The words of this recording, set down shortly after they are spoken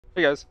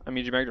Hey guys, I'm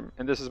EG Magnum,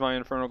 and this is my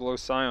Infernal Blow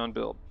Scion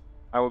build.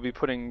 I will be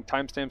putting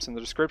timestamps in the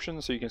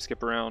description so you can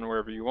skip around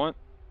wherever you want.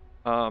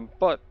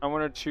 But I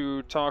wanted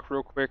to talk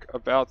real quick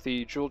about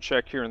the jewel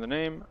check here in the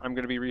name. I'm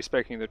going to be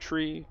respecing the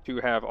tree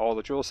to have all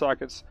the jewel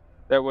sockets.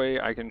 That way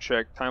I can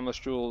check timeless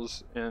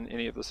jewels in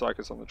any of the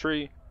sockets on the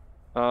tree.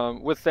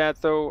 With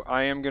that though,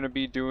 I am going to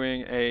be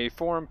doing a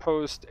forum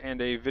post and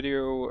a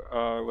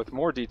video with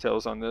more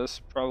details on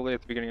this, probably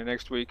at the beginning of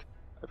next week,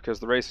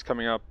 because the race is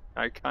coming up.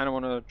 I kind of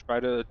want to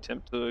try to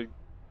attempt to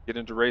get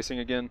into racing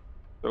again,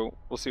 so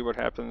we'll see what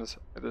happens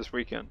this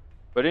weekend.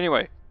 But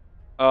anyway,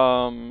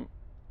 um,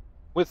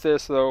 with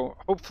this though,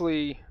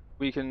 hopefully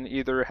we can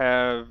either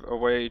have a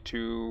way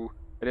to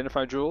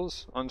identify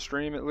jewels on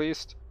stream at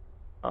least,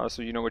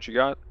 so you know what you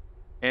got,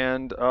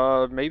 and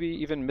maybe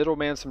even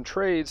middleman some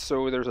trades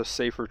so there's a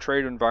safer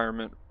trade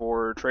environment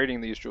for trading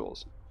these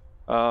jewels.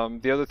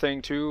 The other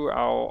thing too,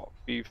 I'll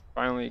be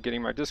finally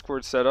getting my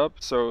Discord set up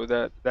so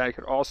that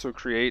could also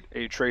create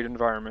a trade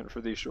environment for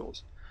these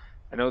jewels.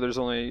 I know there's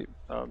only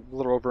a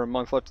little over a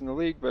month left in the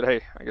league, but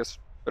hey, I guess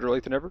better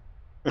late than never.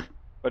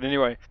 But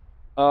anyway,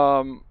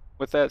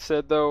 with that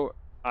said though,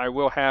 I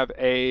will have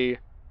a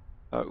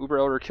Uber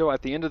Elder kill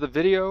at the end of the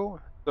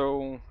video,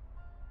 so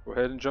go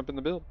ahead and jump in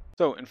the build.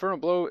 So, Infernal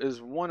Blow is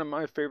one of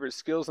my favorite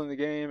skills in the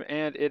game,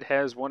 and it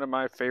has one of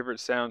my favorite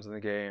sounds in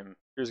the game.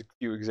 Here's a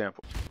few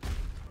examples.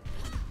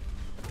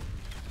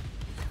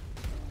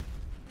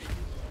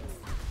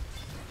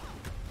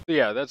 So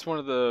yeah, that's one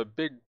of the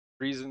big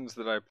reasons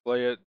that I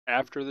play it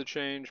after the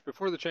change.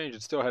 Before the change,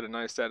 it still had a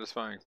nice,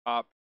 satisfying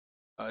pop.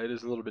 It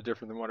is a little bit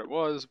different than what it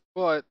was,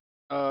 but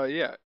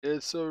yeah,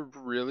 it's a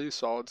really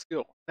solid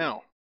skill.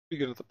 Now,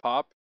 speaking of the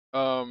pop,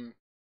 the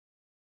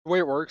way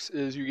it works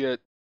is you get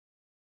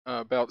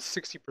about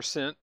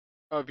 60%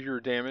 of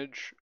your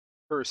damage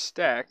per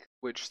stack,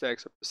 which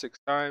stacks up to 6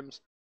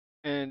 times,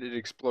 and it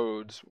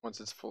explodes once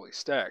it's fully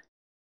stacked.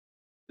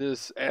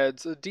 This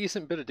adds a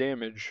decent bit of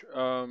damage,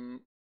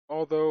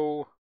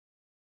 although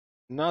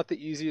not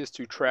the easiest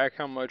to track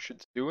how much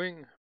it's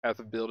doing. Path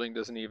of Building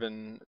doesn't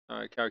even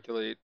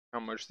calculate how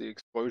much the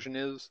explosion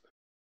is.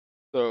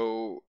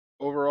 So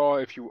overall,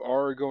 if you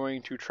are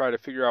going to try to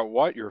figure out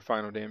what your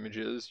final damage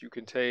is, you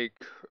can take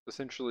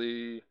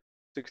essentially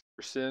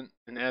 60%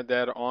 and add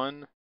that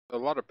on. A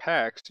lot of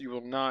packs you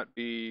will not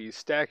be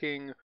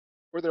stacking,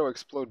 or they'll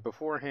explode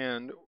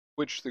beforehand,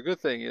 which the good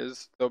thing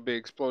is they'll be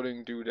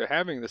exploding due to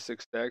having the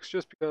 6 stacks,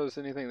 just because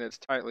anything that's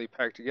tightly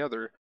packed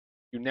together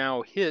you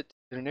now hit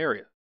in an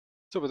area.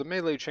 So with the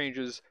melee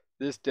changes,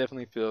 this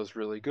definitely feels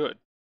really good.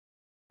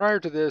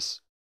 Prior to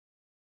this,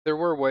 there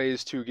were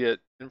ways to get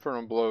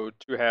Infernal Blow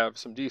to have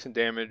some decent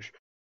damage,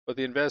 but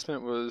the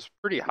investment was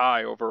pretty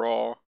high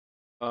overall.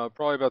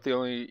 Probably about the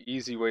only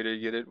easy way to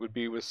get it would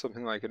be with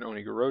something like an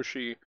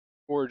Onigoroshi,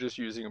 or just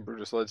using a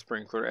Brutus Lead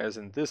Sprinkler as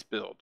in this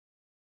build.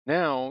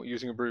 Now,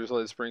 using a Brutus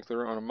Lead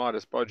Sprinkler on a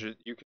modest budget,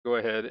 you can go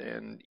ahead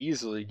and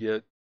easily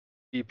get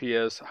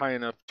DPS high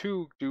enough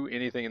to do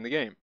anything in the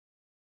game.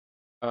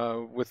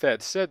 With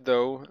that said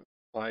though,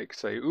 like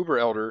say Uber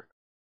Elder,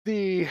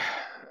 the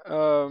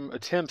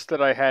attempts that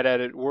I had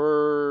at it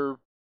were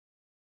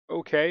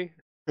okay.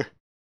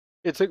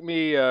 It took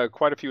me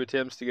quite a few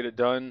attempts to get it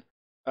done.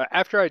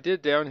 After I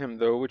did down him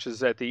though, which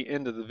is at the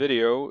end of the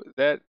video,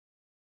 that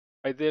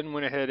I then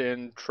went ahead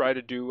and tried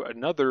to do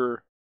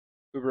another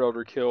Uber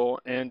Elder kill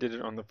and did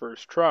it on the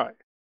first try.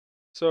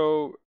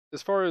 So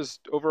as far as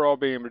overall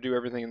being able to do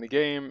everything in the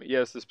game,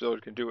 yes, this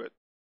build can do it.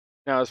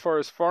 Now, as far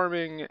as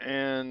farming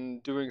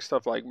and doing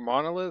stuff like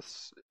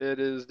monoliths, it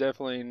is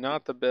definitely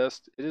not the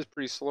best. It is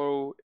pretty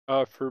slow.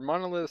 For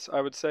monoliths,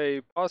 I would say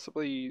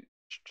possibly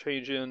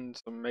change in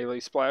some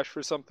melee splash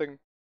for something.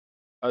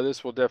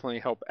 This will definitely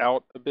help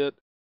out a bit.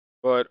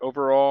 But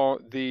overall,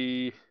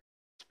 the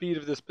speed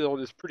of this build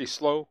is pretty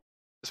slow.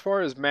 As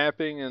far as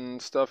mapping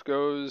and stuff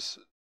goes,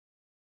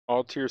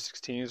 all tier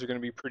 16s are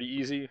going to be pretty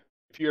easy.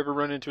 If you ever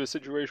run into a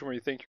situation where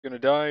you think you're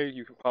going to die,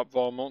 you can pop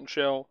Vol Molten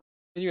Shell,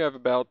 and you have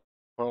about,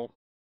 well,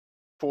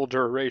 full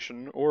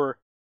duration, or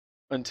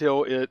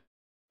until it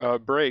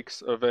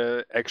breaks of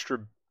an extra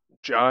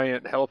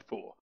giant health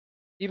pool.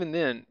 Even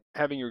then,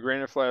 having your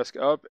Granite Flask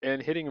up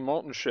and hitting a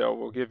Molten Shell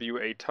will give you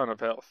a ton of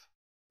health.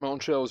 Molten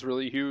Shell is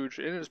really huge,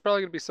 and it's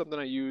probably going to be something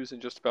I use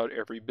in just about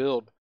every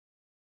build.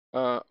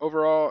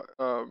 Overall,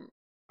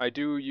 I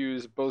do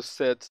use both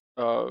sets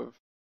of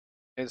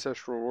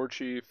Ancestral War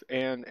Chief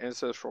and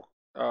Ancestral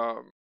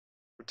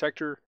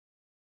Protector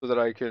so that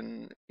I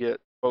can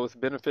get both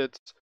benefits,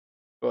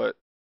 but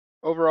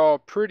overall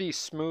pretty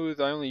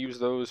smooth. I only use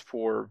those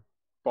for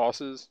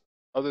bosses.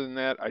 Other than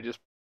that, I just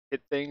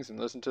hit things and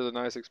listen to the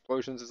nice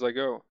explosions as I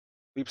go.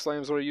 Leap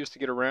Slam's what I use to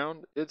get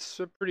around. It's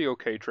a pretty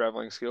okay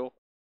traveling skill.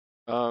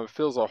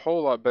 Feels a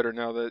whole lot better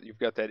now that you've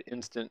got that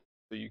instant,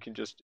 so you can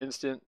just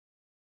instant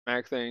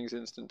smack things,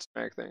 instant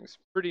smack things.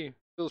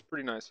 Feels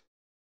pretty nice.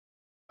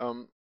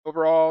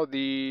 Overall,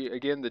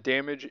 the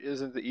damage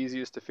isn't the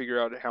easiest to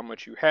figure out how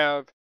much you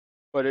have,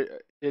 but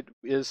it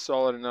is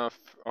solid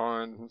enough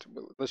on,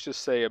 let's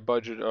just say, a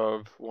budget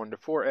of 1 to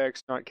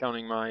 4x, not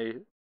counting my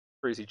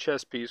crazy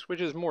chest piece,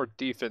 which is more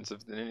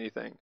defensive than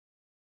anything.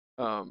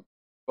 Um,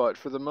 but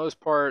for the most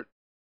part,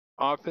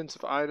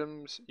 offensive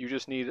items, you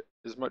just need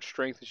as much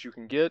strength as you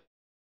can get,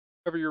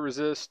 cover your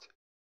resist,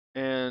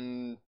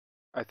 and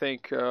I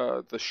think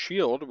the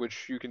shield,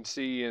 which you can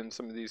see in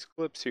some of these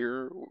clips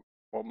here,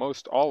 well,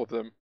 most all of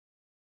them,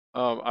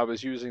 I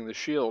was using the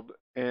shield,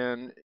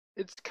 and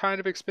it's kind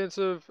of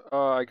expensive.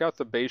 I got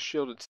the base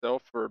shield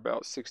itself for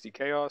about 60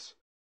 chaos.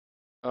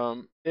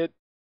 It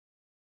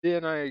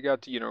then I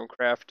got to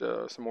craft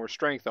some more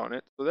strength on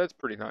it, so that's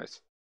pretty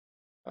nice.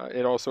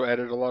 It also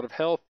added a lot of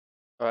health,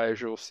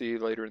 as you'll see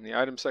later in the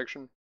item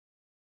section.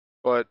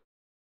 But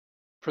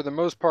for the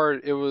most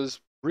part, it was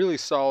really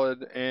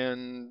solid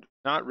and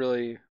not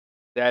really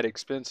that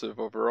expensive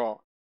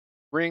overall.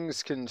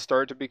 Rings can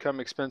start to become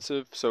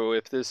expensive, so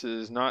if this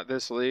is not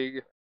this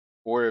league,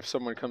 or if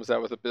someone comes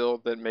out with a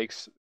build that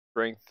makes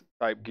strength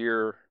type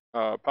gear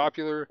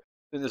popular,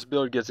 then this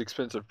build gets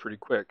expensive pretty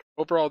quick.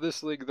 Overall,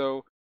 this league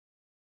though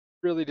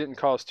really didn't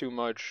cost too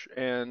much,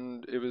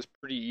 and it was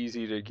pretty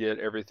easy to get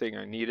everything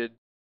I needed.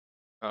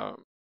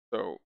 Um,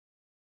 so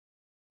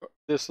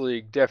this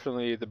league,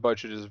 definitely the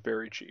budget is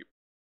very cheap.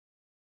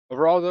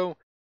 Overall, though,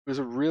 it was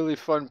a really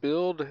fun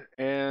build,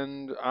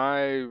 and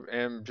I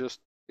am just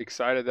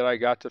excited that I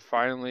got to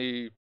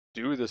finally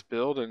do this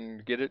build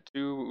and get it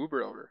to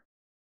Uber Elder.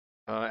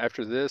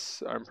 After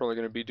this, I'm probably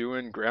going to be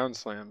doing Ground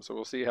Slam, so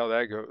we'll see how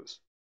that goes.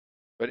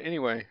 But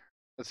anyway,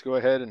 let's go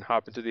ahead and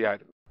hop into the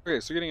item. Okay,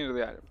 so getting into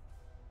the item.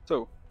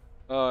 So,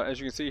 as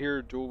you can see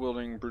here, dual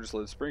wielding Brutus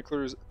Lead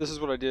Sprinklers. This is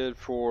what I did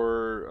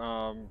for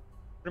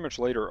pretty much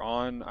later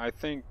on. I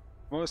think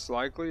most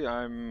likely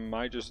I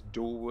might just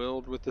dual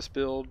wield with this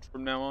build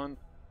from now on.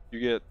 You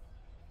get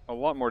a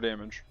lot more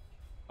damage,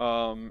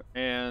 and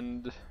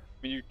I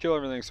mean you kill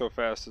everything so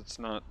fast it's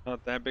not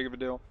that big of a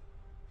deal.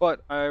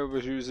 But I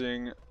was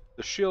using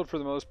the shield for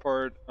the most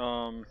part.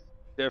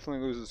 Definitely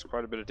loses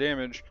quite a bit of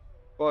damage,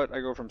 but I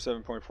go from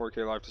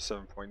 7.4k life to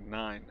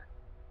 7.9.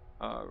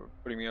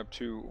 Putting me up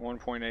to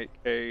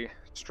 1.8k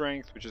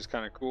strength, which is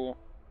kind of cool.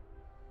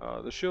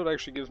 The shield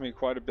actually gives me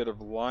quite a bit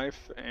of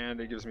life,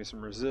 and it gives me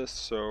some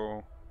resist,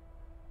 so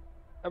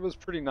that was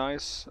pretty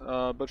nice.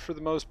 But for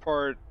the most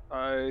part,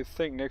 I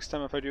think next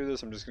time if I do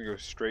this, I'm just going to go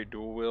straight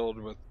dual wield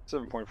with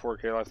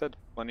 7.4k life. That's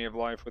plenty of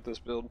life with this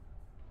build.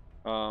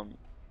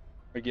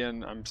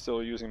 Again, I'm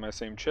still using my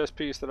same chest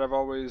piece that I've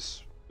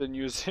always been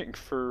using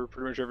for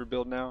pretty much every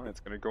build now. It's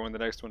going to go in the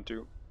next one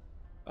too.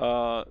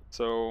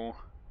 So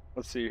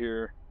let's see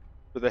here.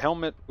 For the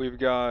helmet, we've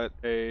got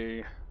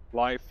a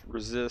life,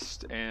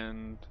 resist,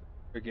 and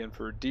again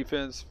for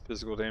defense,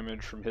 physical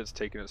damage from hits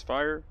taken as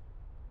fire.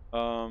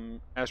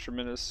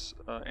 Astromenace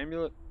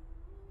amulet.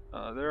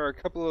 There are a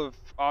couple of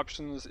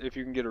options. If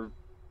you can get a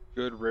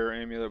good rare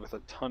amulet with a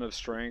ton of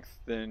strength,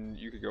 then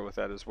you could go with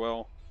that as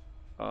well.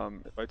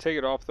 If I take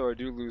it off though, I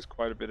do lose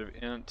quite a bit of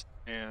int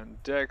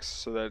and dex,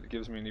 so that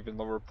gives me an even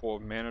lower pool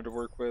of mana to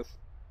work with.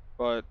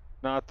 But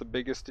not the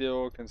biggest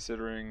deal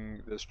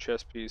considering this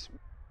chest piece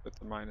with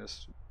the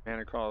minus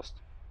mana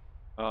cost.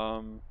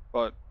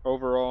 But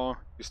overall,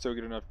 you still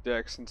get enough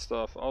dex and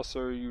stuff.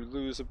 Also, you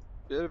lose a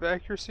bit of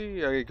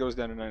accuracy. It goes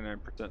down to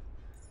 99%.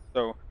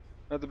 So,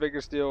 not the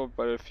biggest deal,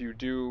 but if you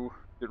do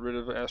get rid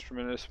of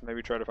Astromenace,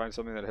 maybe try to find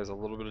something that has a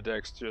little bit of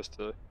dex just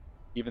to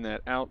even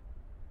that out.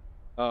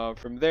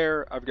 From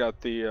there, I've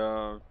got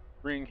the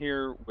ring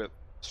here with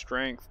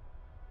strength,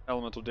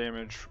 elemental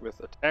damage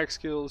with attack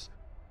skills,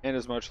 and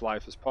as much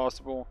life as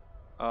possible.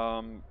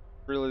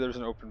 Really, there's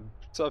an open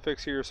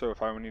suffix here, so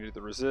if I needed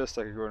the resist,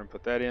 I could go ahead and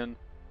put that in.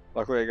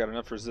 Luckily, I got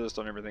enough resist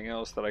on everything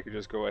else that I could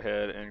just go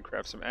ahead and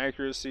craft some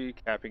accuracy,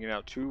 capping it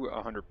out to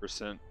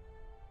 100%.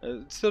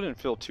 It still didn't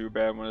feel too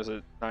bad when it was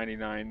at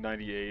 99,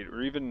 98,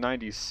 or even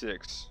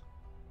 96,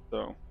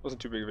 so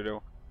wasn't too big of a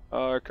deal.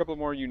 A couple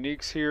more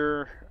uniques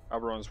here.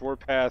 Alberon's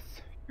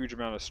Warpath, huge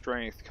amount of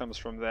strength comes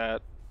from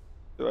that.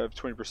 So I have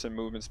 20%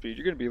 movement speed.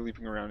 You're going to be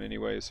leaping around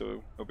anyway,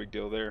 so no big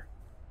deal there.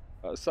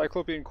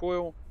 Cyclopean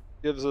Coil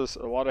gives us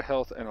a lot of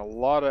health and a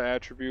lot of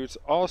attributes.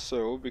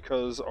 Also,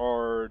 because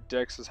our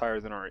dex is higher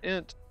than our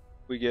int,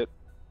 we get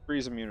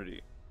freeze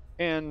immunity.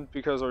 And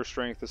because our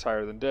strength is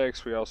higher than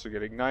dex, we also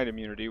get ignite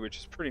immunity, which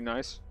is pretty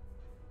nice.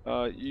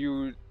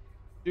 You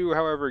do,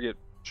 however, get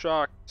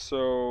shocked,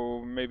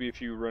 so maybe if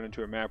you run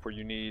into a map where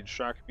you need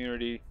shock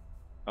immunity,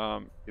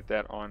 get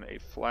that on a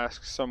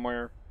flask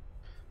somewhere.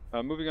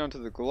 Moving on to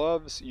the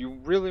gloves, you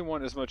really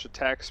want as much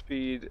attack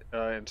speed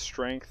and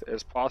strength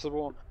as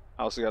possible.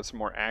 I also got some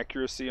more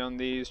accuracy on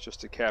these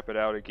just to cap it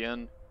out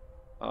again.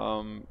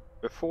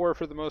 Before,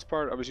 for the most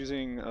part, I was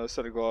using a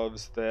set of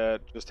gloves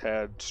that just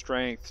had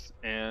strength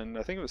and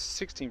I think it was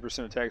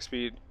 16% attack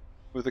speed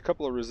with a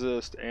couple of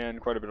resist and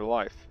quite a bit of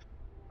life.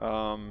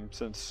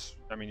 Since,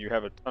 I mean, you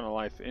have a ton of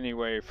life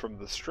anyway from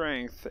the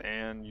strength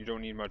and you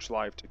don't need much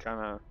life to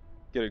kind of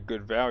get a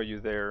good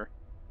value there.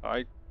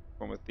 I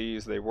went with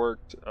these, they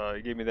worked.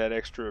 It gave me that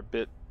extra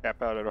bit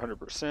cap out at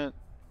 100%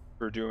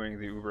 for doing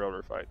the Uber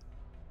Elder fight.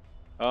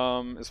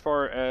 As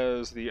far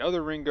as the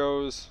other ring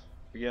goes,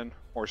 again,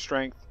 more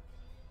strength.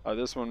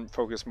 This one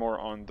focused more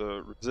on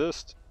the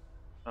resist.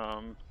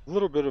 A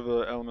little bit of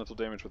elemental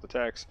damage with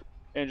attacks,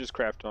 and just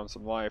craft on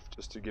some life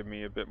just to give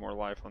me a bit more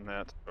life on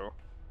that. So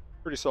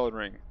pretty solid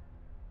ring.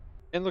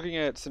 And looking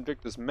at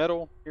Sinvicta's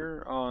metal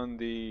here on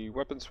the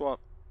weapon swap,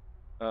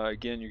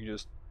 again you can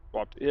just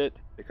swap to it,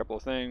 a couple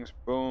of things,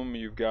 boom,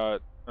 you've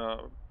got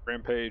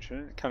Rampage,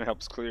 and it kind of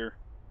helps clear.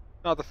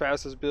 Not the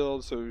fastest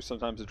build, so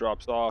sometimes it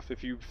drops off.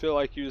 If you feel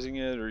like using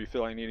it or you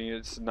feel like needing it,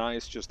 it's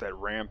nice, just that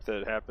ramp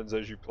that happens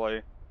as you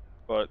play.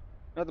 But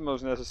not the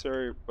most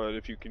necessary, but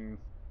if you can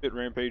fit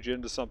Rampage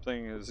into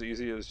something as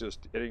easy as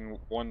just hitting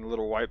one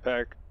little white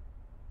pack,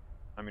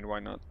 I mean, why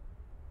not?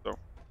 So,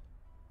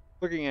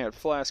 looking at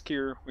Flask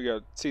here, we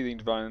got Seething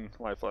Divine,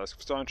 Life Flask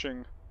of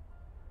Staunching.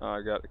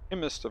 I got a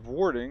Chemist of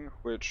Warding,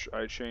 which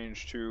I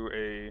changed to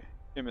a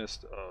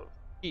Chemist of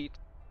Heat,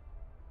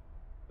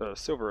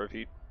 Silver of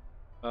Heat,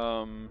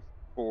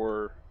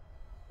 for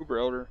Uber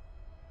Elder,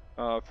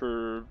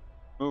 for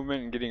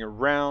movement and getting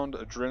around,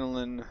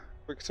 Adrenaline,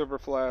 Quicksilver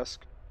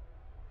Flask.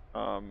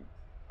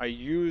 I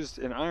used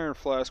an Iron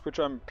Flask, which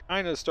I'm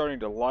kind of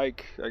starting to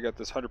like. I got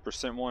this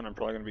 100% one. I'm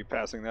probably going to be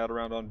passing that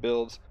around on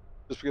builds,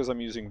 just because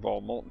I'm using Vol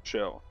Molten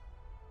Shell.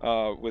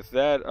 With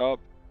that up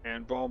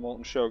and Vol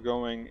Molten Shell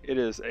going, it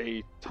is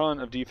a ton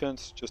of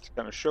defense, just to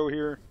kind of show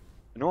here.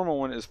 The normal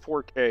one is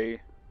 4K.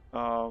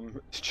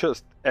 It's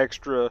just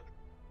extra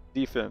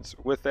defense.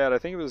 With that, I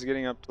think it was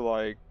getting up to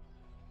like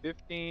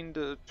 15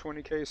 to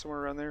 20k, somewhere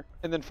around there.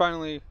 And then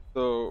finally,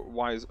 the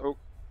Wise Oak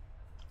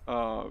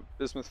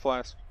Bismuth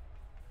Flask.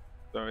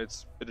 So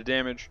it's a bit of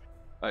damage.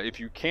 If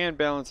you can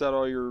balance out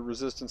all your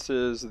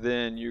resistances,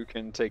 then you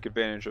can take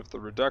advantage of the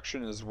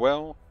reduction as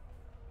well.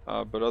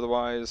 But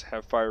otherwise,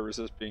 have fire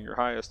resist being your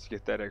highest to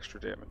get that extra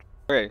damage.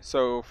 Okay,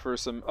 so for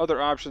some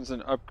other options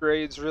and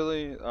upgrades,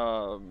 really,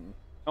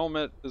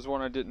 helmet is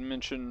one I didn't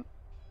mention.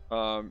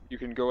 You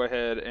can go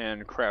ahead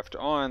and craft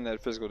on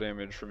that physical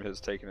damage from his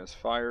taking his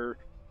fire.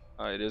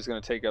 It is going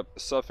to take up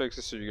the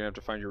suffixes, so you're going to have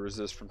to find your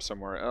resist from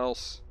somewhere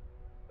else.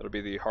 That'll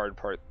be the hard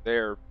part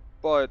there.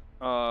 But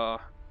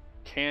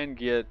can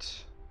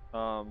get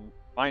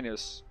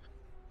minus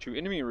to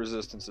enemy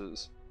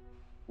resistances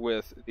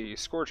with the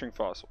Scorching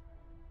Fossil.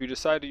 If you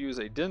decide to use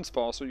a Dense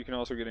Fossil, you can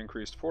also get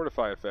increased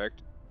Fortify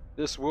effect.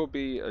 This will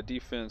be a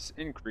defense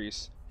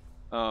increase,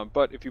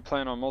 but if you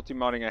plan on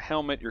multi-modding a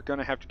helmet, you're going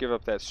to have to give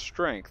up that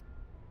strength,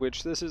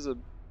 which this is a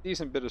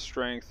decent bit of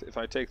strength. If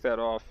I take that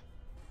off,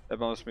 that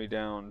bumps me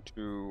down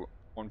to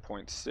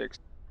 1.6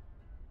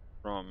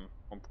 from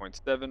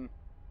 1.7,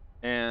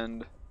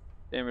 and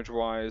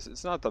damage-wise,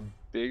 it's not the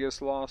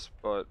biggest loss,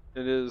 but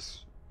it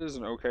is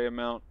an okay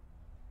amount.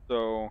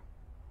 So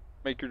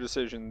make your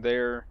decision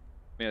there.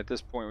 I mean, at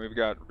this point, we've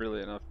got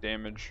really enough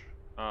damage.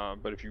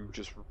 But if you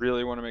just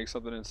really want to make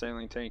something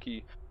insanely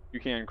tanky,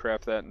 you can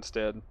craft that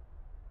instead.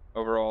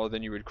 Overall,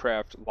 then you would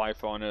craft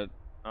life on it.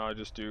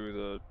 Just do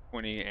the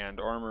 20 and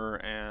armor,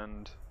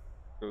 and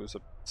goes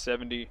up to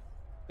 70.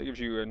 That gives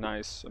you a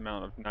nice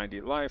amount of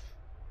 90 life.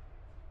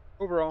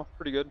 Overall,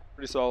 pretty good,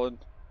 pretty solid.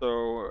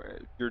 So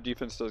your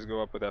defense does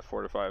go up with that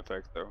Fortify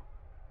effect, though.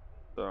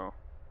 So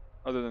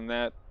other than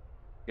that,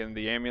 again,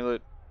 the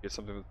amulet, get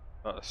something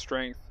with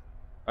strength.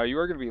 You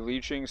are going to be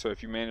leeching, so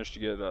if you manage to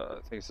get, I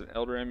think it's an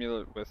Elder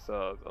Amulet with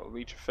the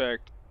leech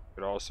effect, you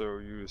could also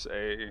use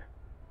a,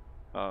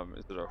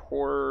 is it a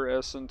Horror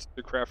Essence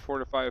to craft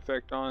Fortify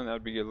effect on? That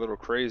would be a little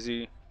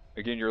crazy.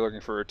 Again, you're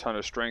looking for a ton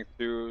of strength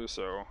too,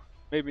 so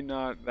maybe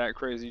not that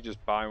crazy,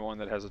 just buy one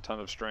that has a ton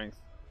of strength.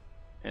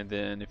 And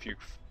then if you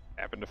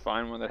happen to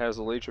find one that has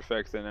a leech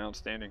effect, then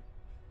outstanding.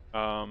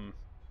 And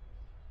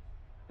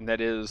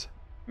that is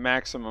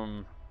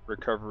maximum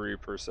recovery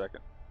per second,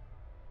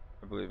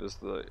 I believe is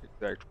the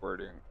exact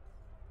wording.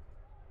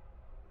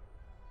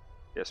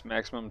 Yes,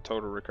 maximum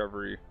total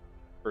recovery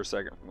per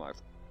second from life.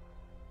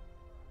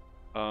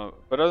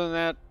 But other than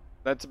that,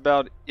 that's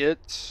about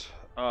it.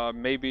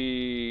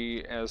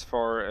 Maybe as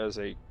far as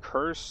a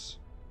curse,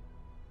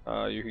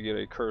 you could get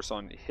a curse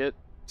on hit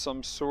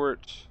some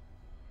sort,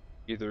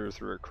 either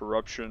through a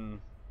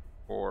corruption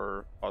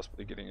or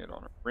possibly getting it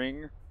on a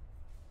ring.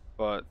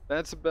 But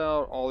that's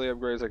about all the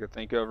upgrades I could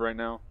think of right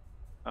now.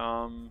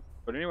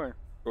 But anyway,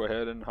 go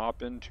ahead and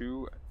hop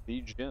into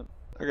the gym.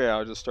 Okay,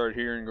 I'll just start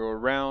here and go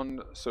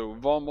around. So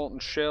Vol Molten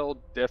Shell,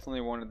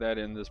 definitely wanted that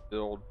in this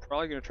build.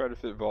 Probably going to try to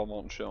fit Vol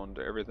Molten Shell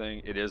into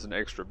everything. It is an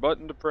extra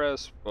button to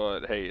press,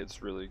 but hey,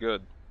 it's really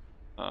good.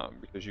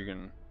 Because you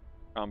can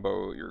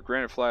combo your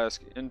Granite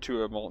Flask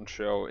into a Molten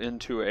Shell,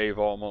 into a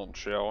Vol Molten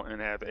Shell,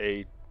 and have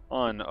a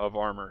ton of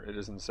armor. It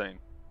is insane.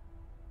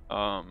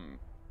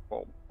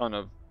 Well, ton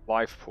of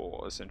life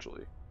pool,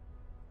 essentially.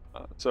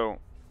 So,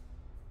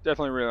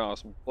 definitely really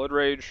awesome. Blood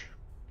Rage.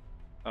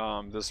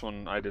 This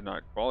one I did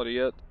not quality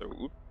yet, so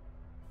oops,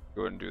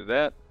 go ahead and do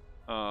that.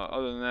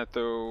 Other than that,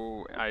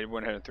 though, I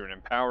went ahead and threw an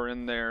Empower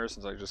in there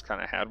since I just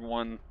kind of had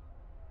one.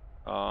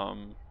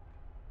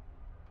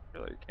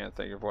 Really can't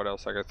think of what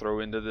else I could throw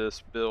into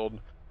this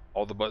build.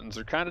 All the buttons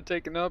are kind of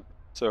taken up,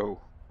 so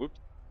whoops.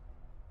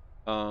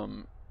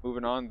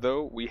 Moving on,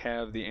 though, we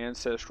have the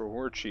Ancestral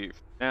War Chief.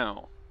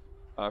 Now,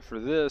 For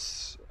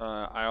this,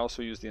 I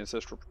also use the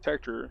Ancestral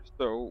Protector,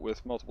 so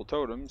with multiple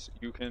totems,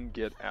 you can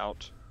get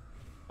out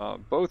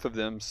both of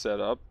them set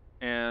up,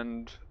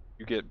 and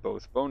you get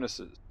both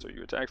bonuses. So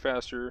you attack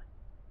faster,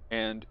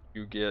 and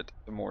you get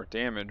the more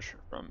damage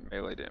from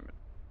melee damage.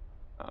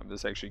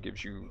 This actually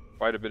gives you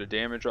quite a bit of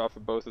damage off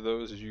of both of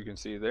those, as you can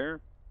see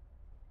there.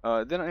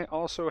 Then I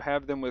also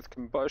have them with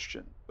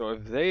combustion. So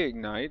if they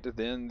ignite,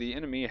 then the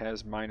enemy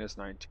has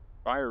 -19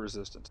 fire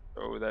resistance.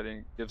 So that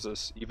gives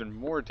us even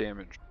more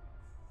damage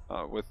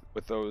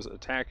with those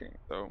attacking.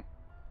 So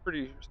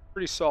pretty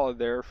solid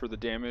there for the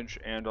damage,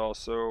 and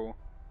also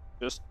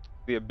just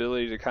the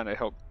ability to kind of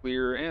help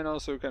clear, and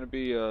also kind of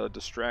be a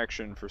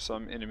distraction for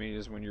some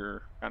enemies when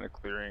you're kind of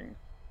clearing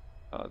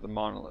the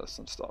monoliths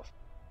and stuff.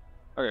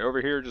 Okay,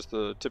 over here, just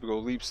the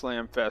typical leap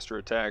slam, faster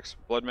attacks,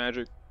 blood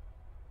magic.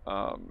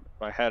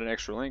 If I had an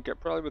extra link, I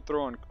probably would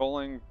throw on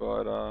culling,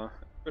 but I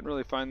couldn't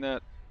really find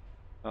that.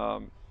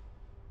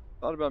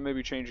 Thought about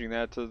maybe changing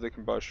that to the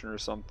combustion or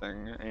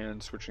something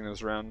and switching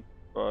those around.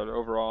 But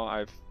overall,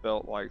 I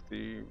felt like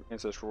the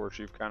Ancestral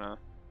Warchief kind of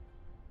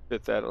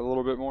fit that a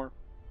little bit more.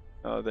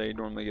 They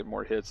normally get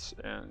more hits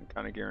and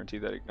kind of guarantee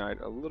that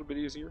ignite a little bit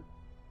easier.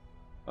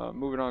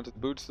 Moving on to the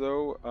boots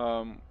though,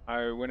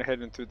 I went ahead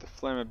and threw the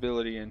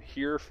flammability in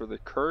here for the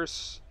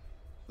curse,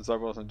 since I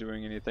wasn't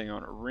doing anything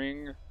on a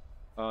ring.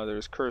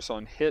 There's curse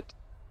on hit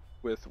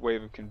with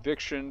Wave of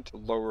Conviction to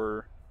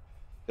lower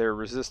their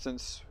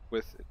resistance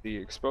with the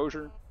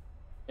exposure,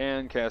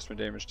 and cast when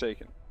damage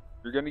taken.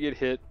 You're going to get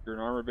hit, you're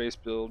an armor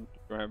based build, you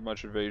don't have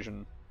much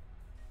evasion,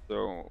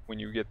 so when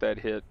you get that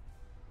hit,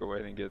 go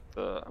ahead and get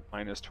the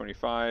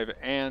 -25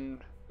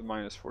 and the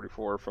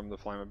 -44 from the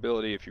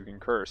flammability if you can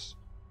curse.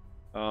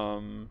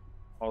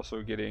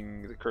 Also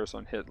getting the curse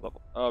on hit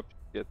level up,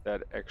 you get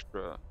that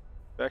extra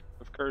effect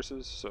of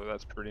curses, so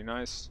that's pretty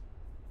nice.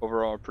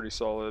 Overall, a pretty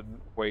solid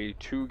way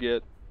to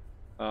get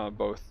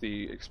both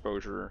the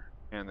exposure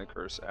and the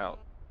curse out.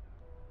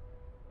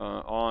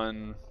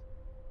 On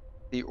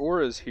the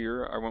auras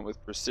here, I went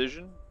with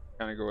precision,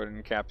 kind of go ahead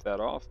and cap that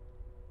off.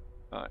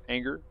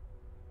 Anger,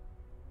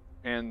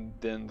 and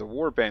then the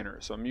war banner.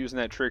 So I'm using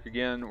that trick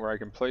again where I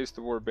can place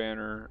the war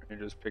banner and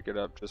just pick it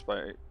up just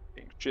by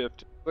hitting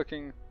shift and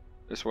clicking.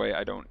 This way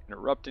I don't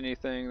interrupt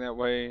anything that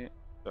way.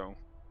 So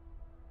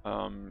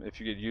if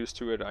you get used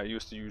to it, I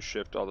used to use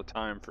shift all the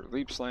time for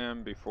leap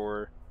slam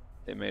before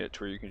they made it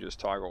to where you can just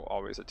toggle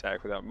always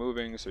attack without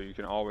moving, so you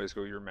can always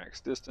go your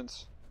max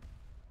distance.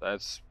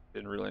 That's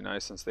been really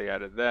nice since they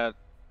added that.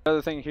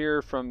 Another thing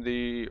here from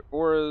the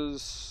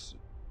auras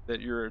that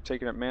you're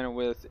taking up mana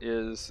with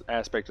is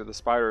Aspect of the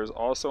Spider is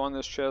also on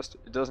this chest.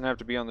 It doesn't have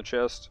to be on the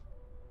chest.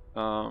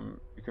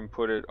 You can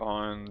put it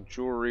on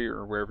jewelry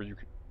or wherever you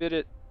can fit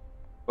it,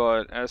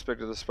 but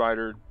Aspect of the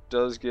Spider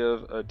does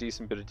give a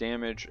decent bit of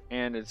damage,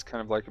 and it's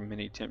kind of like a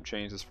mini temp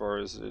change as far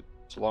as it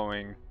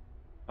slowing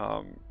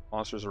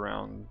monsters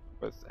around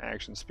with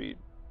action speed.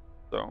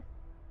 So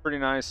pretty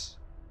nice.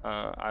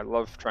 I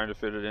love trying to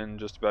fit it in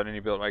just about any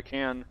build I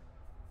can,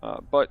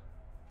 but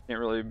can't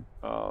really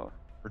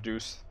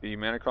reduce the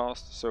mana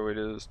cost, so it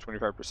is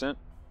 25%.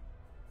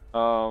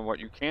 What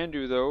you can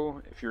do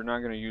though, if you're not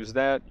going to use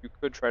that, you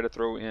could try to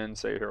throw in,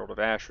 say, Herald of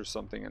Ash or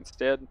something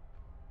instead,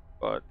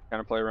 but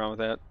kind of play around with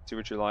that, see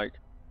what you like.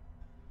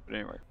 But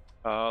anyway,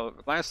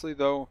 lastly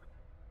though,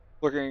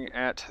 looking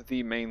at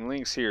the main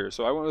links here,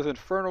 so I went with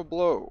Infernal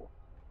Blow,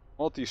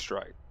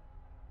 Multi-Strike,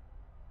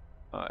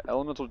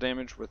 Elemental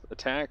Damage with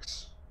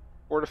attacks,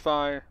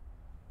 Fortify,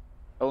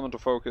 Elemental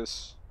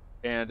Focus,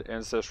 and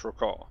Ancestral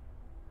Call.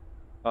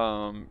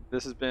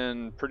 This has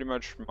been pretty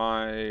much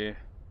my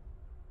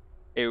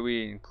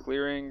AoE and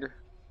clearing.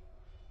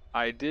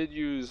 I did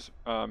use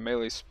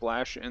melee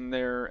splash in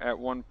there at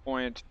one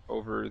point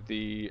over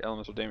the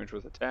elemental damage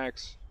with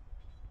attacks.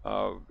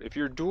 If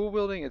you're dual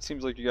wielding, it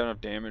seems like you got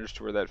enough damage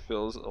to where that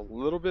feels a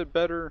little bit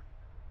better.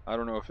 I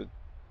don't know if it's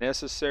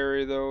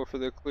necessary though for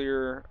the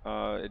clear.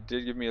 It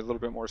did give me a little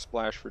bit more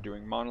splash for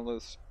doing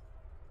monoliths,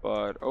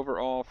 but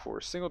overall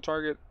for single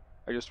target,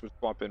 I just would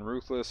swap in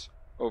Ruthless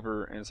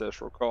over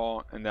Ancestral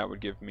Call, and that would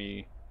give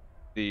me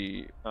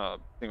the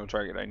single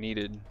target I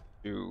needed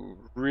to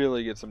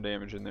really get some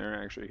damage in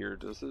there. Actually, here,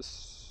 does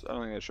this? I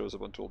don't think that shows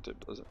up on tooltip,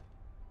 does it?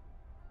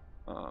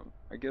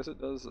 I guess it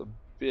does a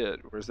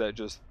bit. Or is that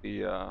just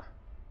the? Oh,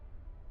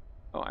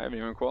 I haven't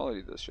even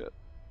qualityed this yet.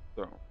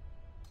 So,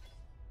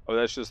 oh,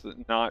 that's just the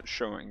not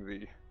showing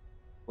the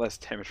less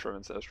damage from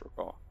Ancestral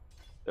Call.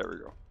 There we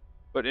go.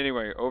 But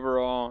anyway,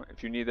 overall,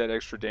 if you need that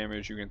extra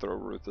damage, you can throw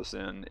Ruthless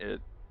in.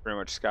 It pretty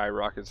much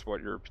skyrockets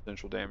what your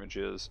potential damage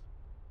is.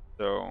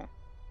 So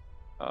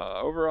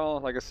overall,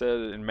 like I said,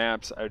 in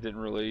maps, I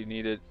didn't really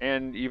need it.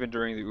 And even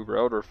during the Uber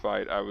Elder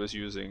fight, I was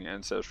using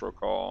Ancestral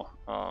Call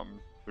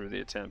through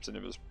the attempts, and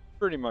it was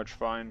pretty much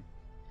fine.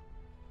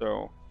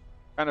 So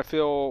kind of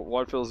feel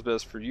what feels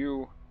best for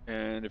you.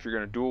 And if you're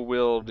going to dual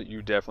wield,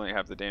 you definitely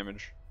have the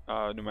damage,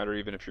 no matter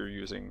even if you're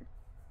using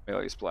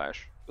melee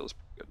splash. Feels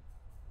pretty good.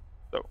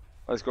 So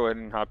let's go ahead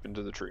and hop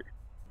into the tree.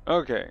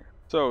 Okay,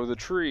 So the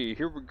tree,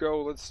 here we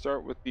go. Let's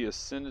start with the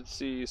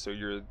Ascendancy. So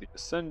you're the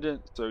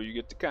Ascendant, so you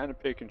get to kind of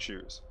pick and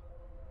choose.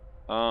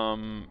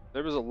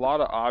 There was a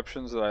lot of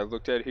options that I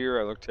looked at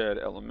here. I looked at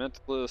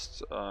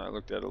Elementalist, I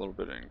looked at a little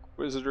bit of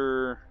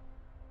Inquisitor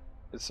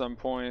at some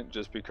point,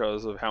 just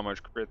because of how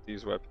much crit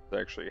these weapons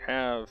actually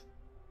have.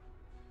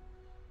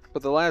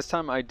 But the last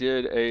time I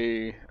did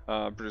a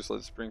British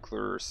Lead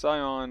Sprinkler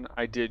Scion,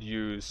 I did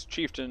use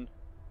Chieftain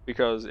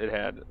because it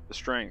had the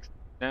strength.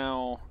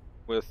 Now,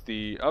 with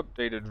the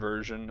updated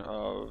version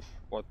of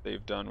what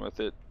they've done with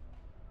it,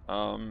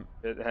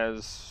 it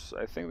has,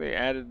 I think they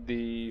added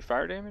the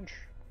fire damage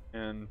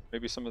and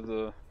maybe some of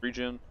the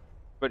regen.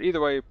 But either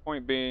way,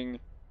 point being,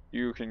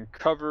 you can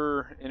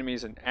cover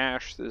enemies in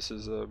ash. This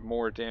is a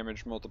more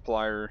damage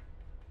multiplier.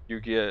 You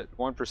get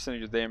 1% of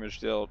your damage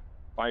dealt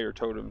by your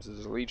totems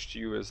is leached to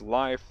you as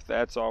life.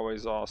 That's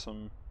always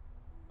awesome.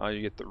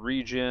 You get the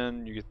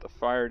regen, you get the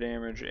fire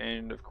damage,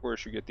 and of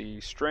course you get the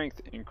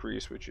strength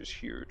increase, which is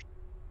huge.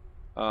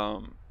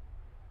 You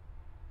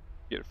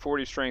get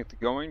 40 strength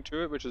going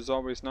to it, which is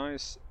always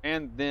nice.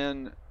 And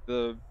then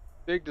the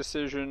big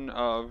decision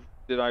of,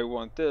 did I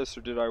want this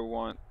or did I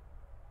want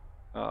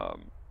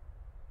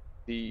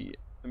the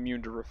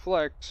immune to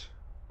reflect?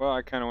 Well,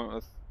 I kind of went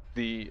with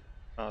the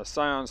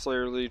Scion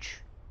Slayer Leech.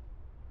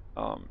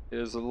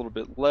 Is a little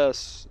bit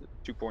less,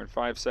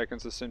 2.5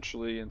 seconds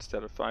essentially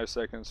instead of 5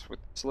 seconds with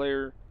the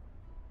Slayer,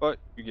 but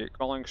you get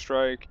Calling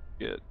Strike,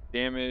 you get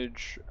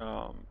damage,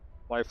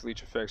 life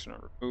leech effects are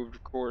not removed,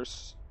 of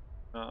course,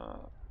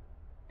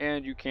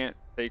 and you can't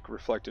take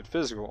reflected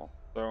physical.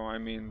 So I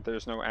mean,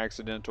 there's no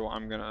accidental,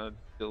 I'm gonna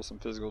deal some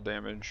physical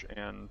damage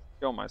and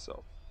kill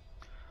myself.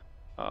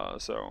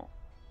 So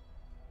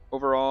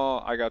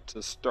overall, I got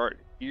to start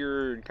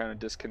here and kind of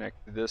disconnect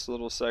this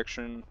little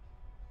section.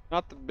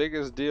 Not the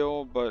biggest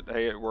deal, but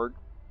hey, it worked.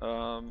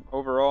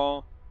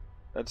 Overall,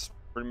 that's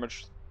pretty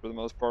much for the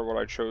most part what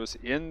I chose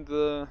in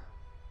the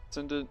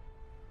Ascendant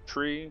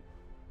tree.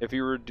 If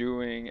you were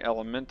doing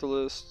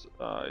Elementalist,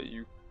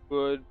 you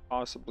could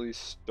possibly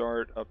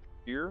start up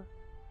here,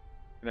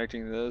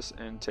 connecting this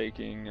and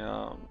taking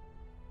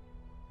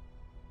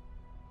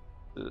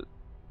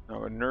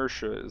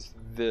Inertia is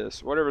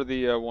this. Whatever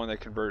the one that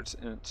converts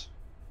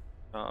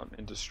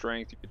into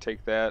strength, you could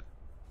take that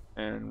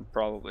and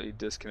probably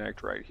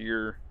disconnect right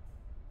here.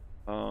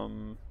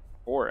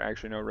 Or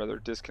actually, no, rather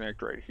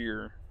disconnect right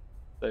here,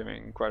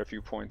 saving quite a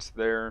few points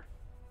there.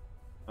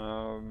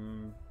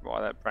 Well,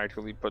 that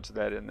practically puts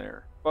that in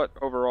there. But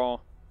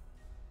overall,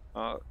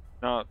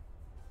 not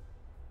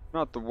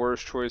the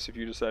worst choice if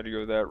you decide to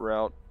go that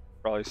route.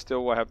 Probably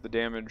still will have the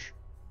damage.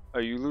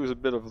 You lose a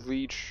bit of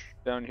leech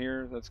down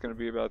here. That's going to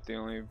be about the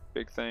only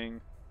big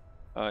thing.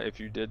 If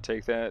you did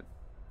take that,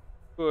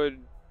 could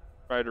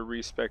try to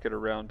respec it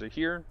around to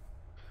here.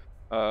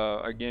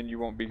 Again, you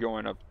won't be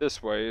going up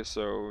this way,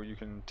 so you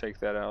can take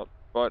that out.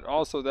 But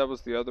also, that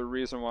was the other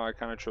reason why I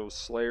kind of chose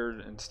Slayer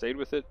and stayed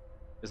with it,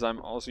 is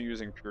I'm also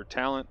using Pure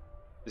Talent.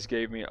 This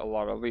gave me a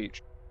lot of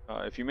leech.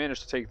 If you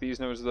manage to take these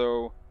nodes,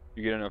 though,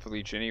 you get enough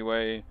leech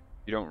anyway.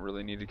 You don't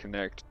really need to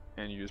connect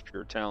and use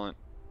Pure Talent.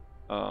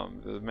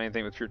 The main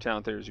thing with Pure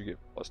Talent there is you get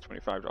plus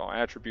 25 to all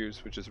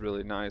attributes, which is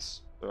really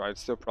nice. So I'd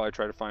still probably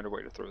try to find a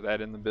way to throw that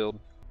in the build.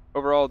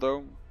 Overall,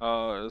 though,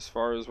 as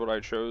far as what I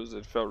chose,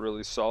 it felt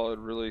really solid,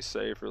 really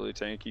safe, really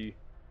tanky.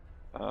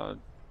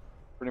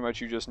 Pretty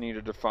much you just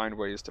needed to find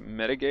ways to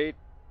mitigate,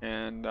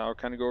 and I'll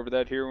kind of go over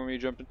that here when we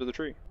jump into the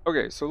tree.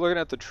 Okay, so looking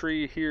at the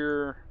tree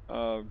here,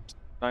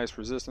 nice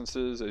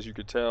resistances. As you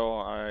could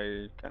tell,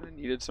 I kind of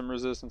needed some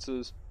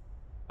resistances,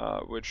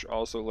 which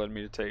also led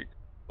me to take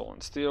Soul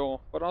and Steel.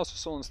 But also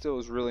Soul and Steel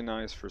is really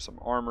nice for some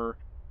armor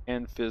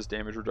and fizz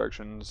damage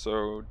reduction,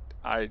 so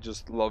I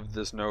just love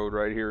this node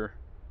right here.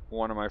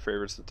 One of my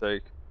favorites to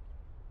take.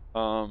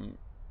 Going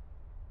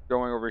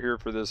over here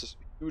for this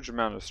huge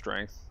amount of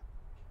strength.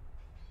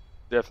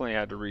 Definitely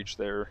had to reach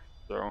there.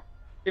 So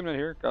came in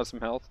here, got some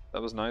health.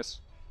 That was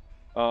nice.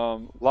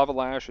 Lava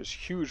Lash is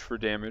huge for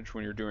damage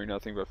when you're doing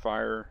nothing but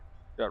fire.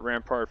 Got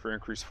Rampart for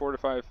increased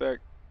Fortify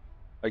effect.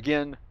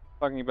 Again,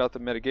 talking about the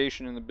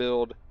mitigation in the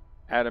build,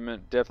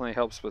 Adamant definitely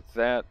helps with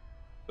that.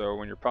 So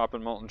when you're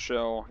popping Molten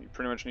Shell, you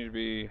pretty much need to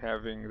be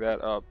having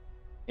that up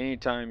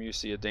anytime you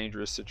see a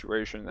dangerous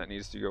situation that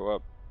needs to go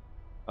up.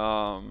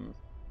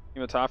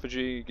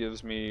 Hematophagy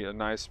gives me a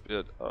nice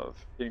bit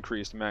of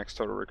increased max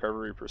total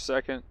recovery per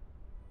second.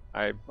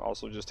 I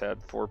also just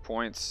had 4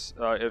 points.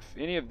 If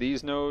any of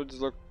these nodes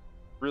look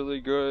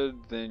really good,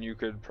 then you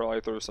could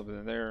probably throw something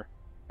in there.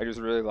 I just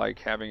really like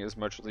having as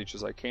much leech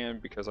as I can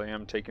because I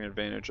am taking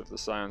advantage of the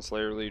Scion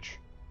Slayer Leech.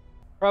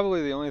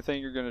 Probably the only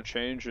thing you're going to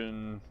change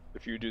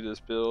if you do this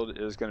build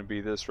is going to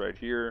be this right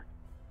here.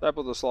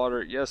 Disciple of the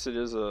Slaughter, yes, it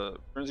is a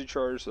frenzy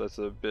charge, so that's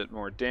a bit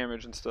more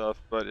damage and stuff,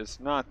 but it's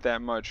not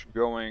that much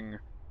going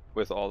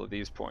with all of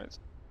these points.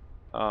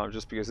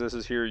 Just because this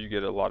is here, you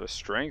get a lot of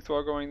strength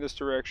while going this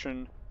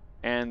direction,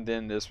 and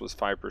then this was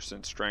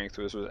 5% strength,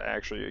 so this was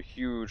actually a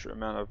huge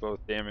amount of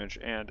both damage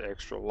and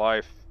extra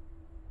life.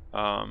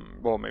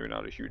 Well, maybe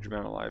not a huge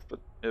amount of life,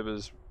 but it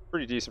was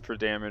pretty decent for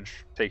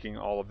damage, taking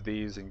all of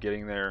these and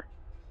getting there.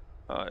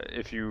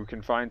 If you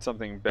can find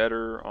something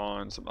better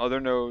on some other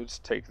nodes,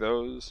 take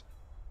those.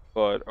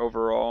 But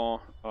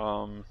overall,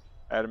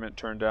 Adamant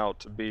turned out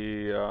to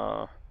be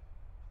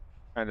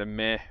kind of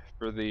meh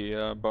for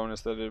the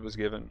bonus that it was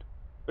given.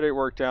 But it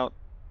worked out.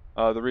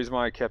 The reason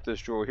why I kept this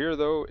jewel here,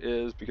 though,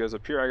 is because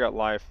up here I got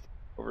life.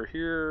 Over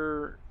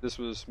here, this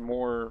was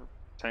more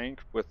tank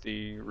with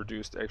the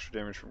reduced extra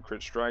damage from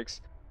crit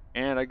strikes.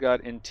 And I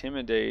got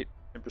Intimidate,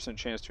 10%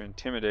 chance to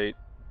intimidate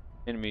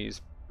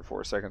enemies for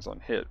 4 seconds on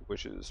hit,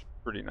 which is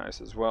pretty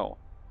nice as well.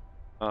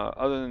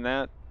 Other than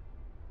that,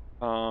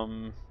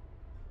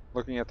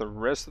 looking at the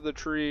rest of the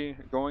tree,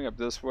 going up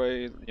this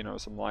way, you know,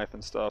 some life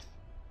and stuff,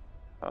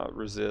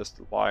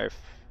 resist, life.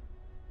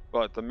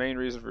 But the main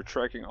reason for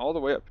trekking all the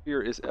way up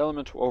here is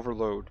elemental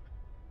overload.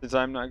 Since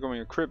I'm not going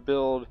a crit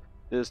build,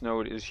 this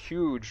node is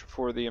huge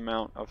for the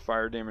amount of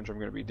fire damage I'm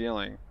going to be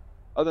dealing.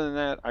 Other than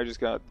that, I just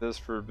got this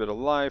for a bit of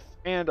life,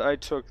 and I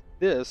took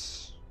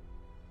this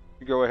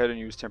to go ahead and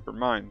use Temper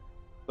Mind.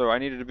 So I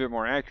needed a bit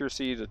more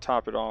accuracy to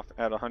top it off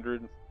at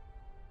 100,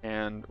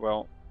 and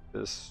well,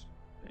 this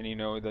any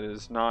node that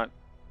is not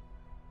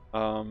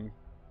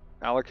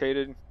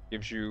allocated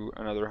gives you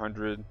another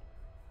 100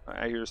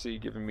 accuracy,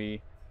 giving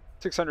me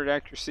 600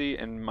 accuracy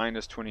and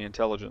minus 20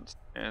 intelligence.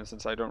 And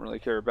since I don't really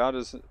care about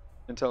his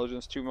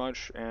intelligence too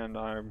much, and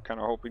I'm kind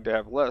of hoping to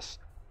have less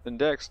than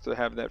Dex to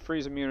have that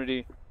freeze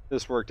immunity,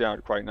 this worked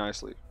out quite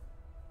nicely.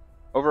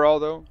 Overall,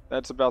 though,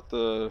 that's about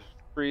the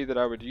tree that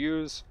I would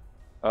use.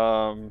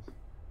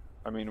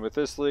 I mean, with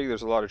this league,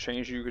 there's a lot of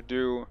change you could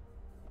do.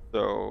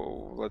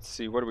 So let's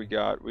see, what do we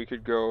got? We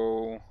could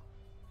go,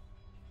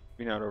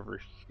 maybe not over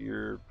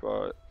here,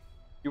 but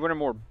if you wanted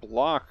more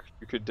block,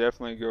 you could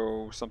definitely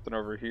go something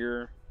over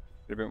here.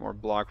 Get a bit more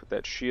block with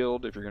that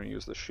shield, if you're going to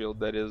use the shield,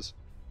 that is.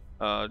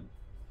 Don't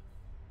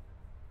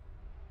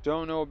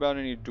know about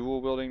any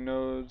dual wielding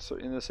nodes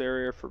in this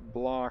area for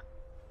block.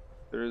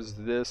 There is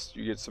this,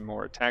 you get some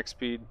more attack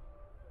speed.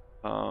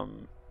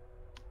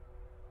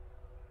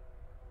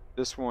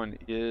 This one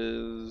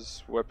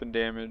is weapon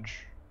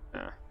damage.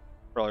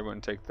 Probably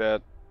wouldn't take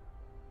that.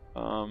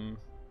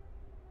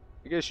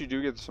 I guess you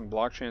do get some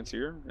block chance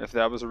here. If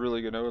that was a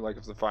really good node, like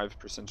if the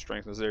 5%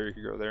 strength was there, you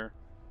could go there.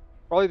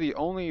 Probably the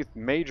only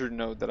major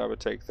node that I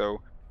would take,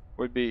 though,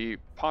 would be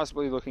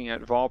possibly looking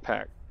at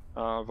Volpact.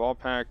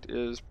 Volpact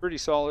is pretty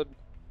solid.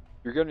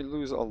 You're going to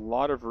lose a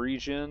lot of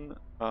regen,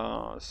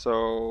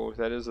 so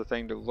that is a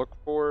thing to look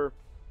for.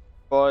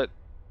 But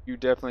you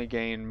definitely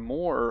gain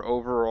more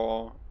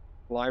overall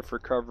life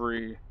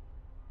recovery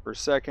per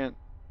second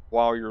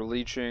while you're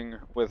leeching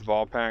with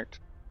Volpact.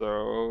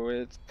 So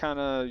it's kind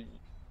of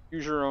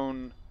use your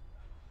own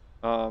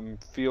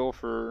feel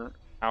for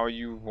how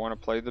you want to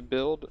play the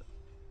build.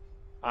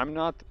 I'm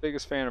not the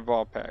biggest fan of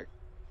Volpact.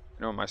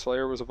 You know, my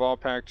Slayer was a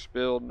Volpact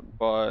build,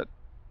 but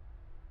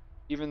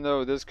even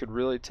though this could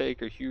really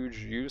take a huge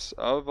use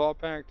of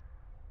Volpact,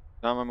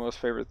 not my most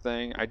favorite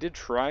thing. I did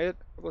try it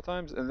a couple of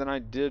times, and then I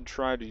did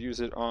try to use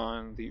it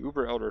on the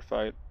Uber Elder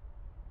fight.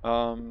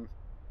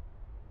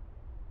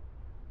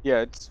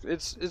 Yeah,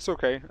 it's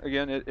okay.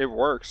 Again, it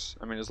works.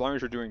 I mean, as long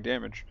as you're doing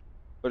damage.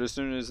 But as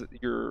soon as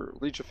your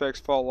leech effects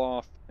fall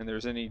off and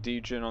there's any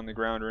degen on the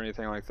ground or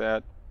anything like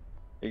that,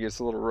 it gets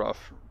a little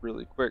rough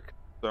really quick.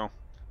 So,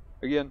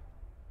 again,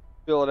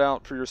 fill it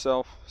out for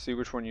yourself, see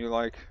which one you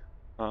like.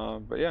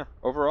 But yeah,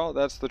 overall,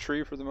 that's the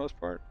tree for the most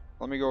part.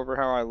 Let me go over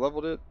how I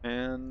leveled it,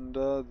 and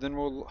then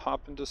we'll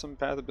hop into some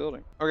path of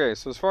building. Okay,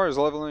 so as far as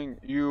leveling,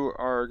 you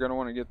are going to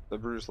want to get the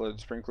Brutus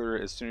Lead Sprinkler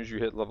as soon as you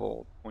hit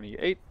level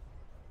 28.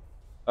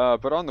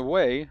 But on the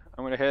way,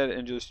 I went ahead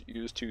and just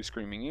used 2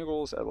 Screaming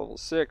Eagles at level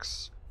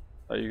 6.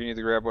 You can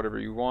either grab whatever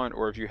you want,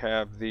 or if you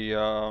have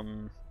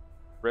the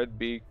Red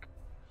Beak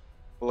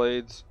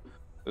Blades,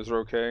 those are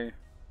okay.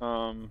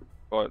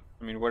 But,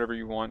 I mean, whatever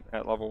you want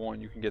at level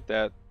 1, you can get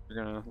that.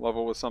 You're going to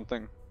level with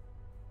something.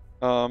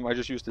 I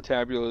just used the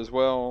Tabula as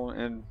well,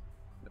 and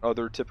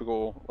other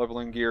typical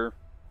leveling gear.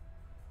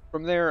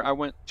 From there, I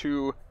went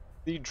to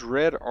the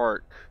Dread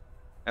Arc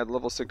at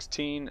level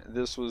 16.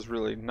 This was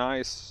really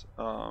nice.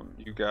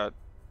 You got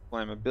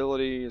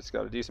flammability, it's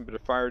got a decent bit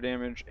of fire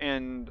damage,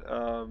 and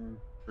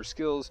for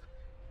skills,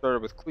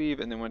 started with Cleave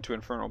and then went to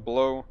Infernal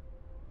Blow.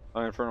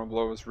 Infernal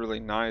Blow was really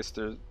nice.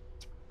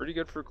 It's pretty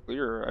good for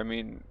clear. I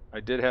mean, I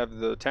did have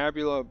the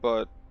Tabula,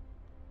 but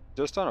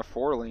just on a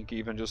 4-link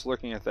even, just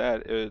looking at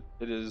that, it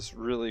is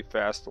really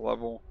fast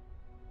level.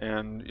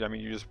 And, I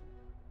mean, you just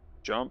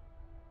jump.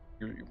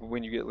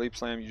 When you get Leap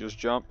Slam, you just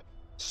jump,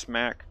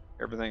 smack,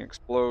 everything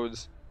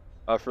explodes.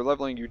 For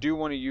leveling, you do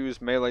want to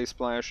use Melee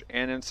Splash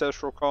and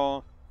Ancestral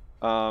Call.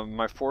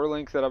 My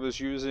 4-link that I was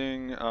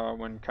using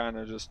when kind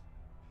of just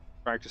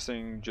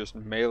practicing just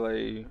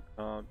melee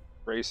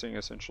racing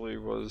essentially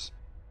was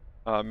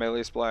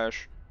Melee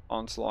Splash,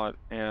 Onslaught,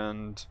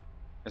 and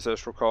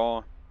Ancestral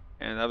Call,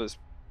 and that was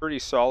pretty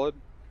solid.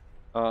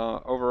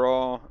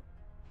 Overall,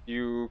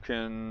 you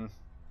can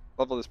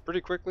level this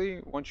pretty quickly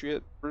once you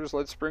hit Brutus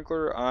Lead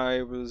Sprinkler.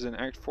 I was in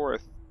Act 4, I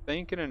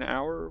think, in an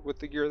hour with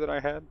the gear that I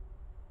had.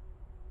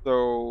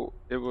 So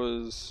it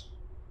was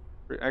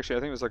actually, I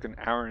think it was like an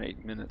hour and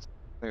 8 minutes.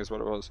 think that's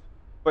what it was.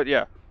 But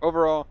yeah,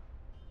 overall,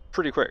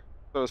 pretty quick.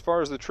 So as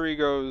far as the tree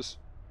goes,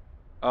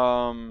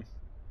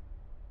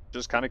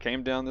 just kind of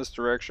came down this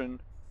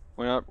direction,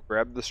 went up,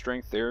 grabbed the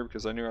strength there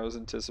because I knew I was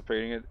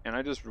anticipating it, and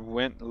I just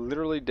went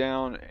literally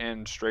down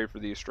and straight for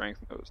these strength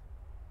nodes.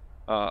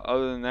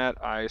 Other than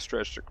that, I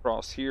stretched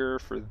across here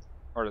for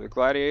part of the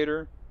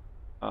gladiator.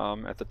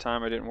 At the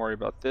time, I didn't worry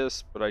about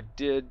this, but I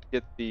did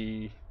get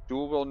the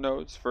dual wield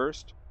nodes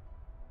first.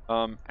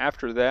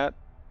 After that,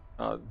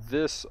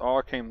 this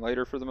all came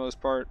later for the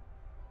most part.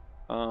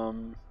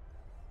 But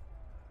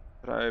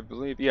I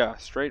believe, yeah,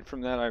 straight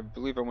from that, I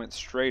believe I went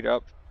straight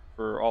up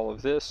for all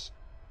of this.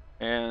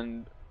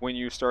 And when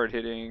you start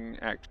hitting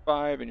Act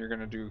 5 and you're going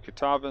to do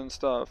Kitava and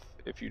stuff,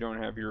 if you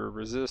don't have your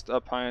resist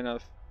up high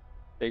enough,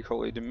 take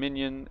Holy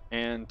Dominion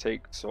and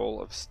take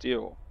Soul of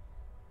Steel.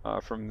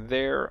 From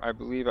there, I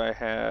believe I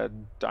had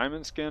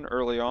Diamond Skin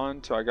early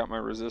on, so I got my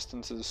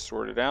resistances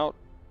sorted out.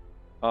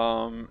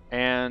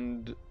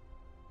 And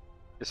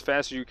as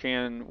fast as you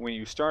can, when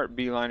you start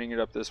beelining it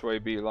up this way,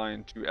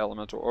 beeline to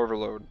Elemental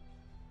Overload.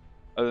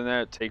 Other than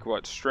that, take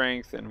what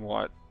strength and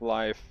what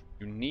life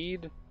you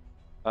need.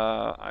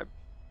 I'm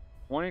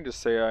wanting to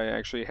say I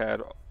actually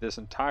had this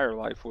entire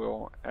life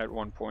wheel at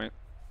one point.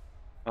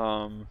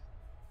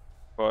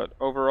 But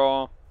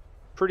overall,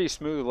 pretty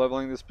smooth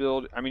leveling this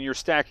build. I mean, you're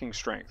stacking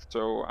strength,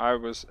 so I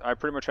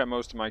pretty much had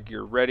most of my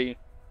gear ready.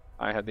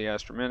 I had the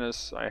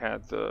Astromenace, I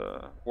had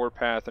the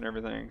Warpath and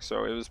everything,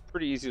 so it was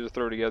pretty easy to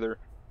throw together.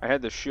 I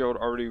had the shield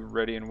already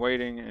ready and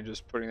waiting, and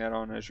just putting that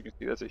on, as you can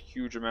see, that's a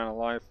huge amount of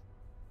life.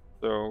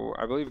 So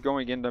I believe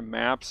going into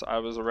maps, I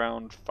was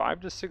around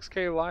 5 to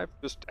 6k life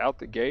just out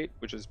the gate,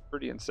 which is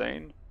pretty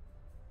insane.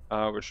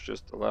 Which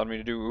just allowed me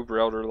to do Uber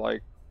Elder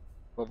like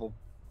level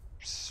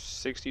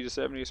 60 to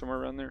 70, somewhere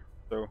around there.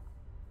 So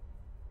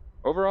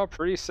overall,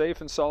 pretty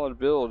safe and solid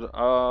build.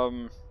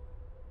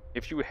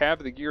 If you have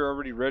the gear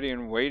already ready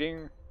and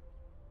waiting,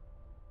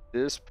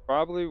 this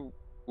probably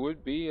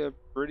would be a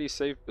pretty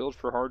safe build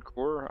for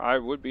hardcore. I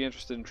would be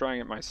interested in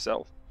trying it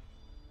myself.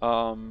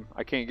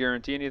 I can't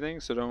guarantee anything,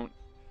 so don't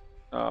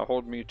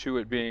hold me to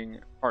it being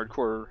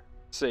hardcore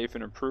safe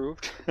and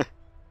approved.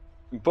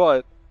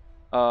 But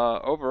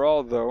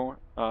overall, though,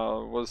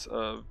 was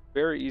a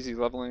very easy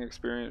leveling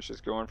experience,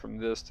 just going from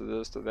this to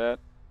this to that.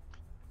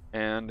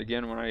 And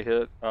again, when I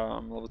hit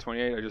level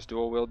 28, I just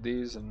dual wield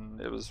these, and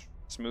it was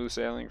smooth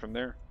sailing from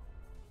there.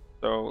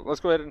 So let's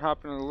go ahead and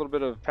hop into a little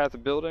bit of Path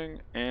of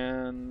Building,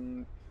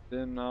 and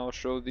then I'll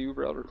show the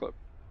Uber Elder clip.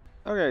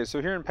 Okay,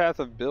 so here in Path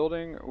of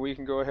Building, we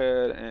can go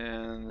ahead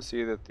and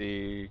see that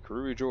the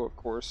Karubi Jewel, of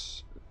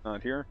course, is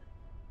not here,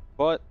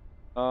 but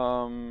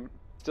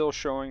still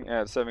showing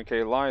at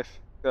 7k life.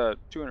 Got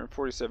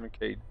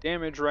 247k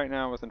damage right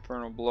now with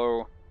Infernal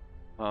Blow.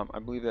 I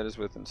believe that is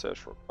with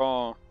Ancestral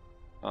Call.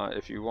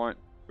 If you want,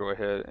 go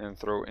ahead and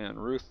throw in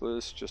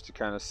Ruthless just to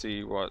kind of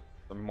see what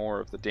the more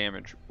of the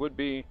damage would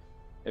be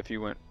if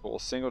you went full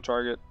single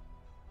target.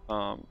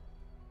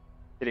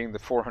 Hitting the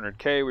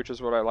 400k, which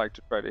is what I like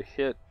to try to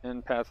hit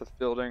in Path of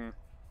Building,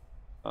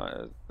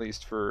 at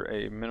least for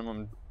a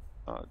minimum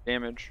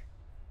damage.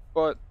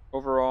 But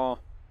overall,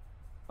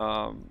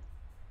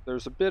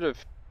 there's a bit of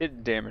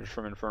hidden damage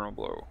from Infernal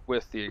Blow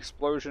with the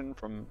explosion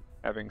from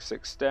having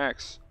 6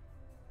 stacks,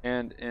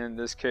 and in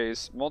this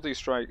case,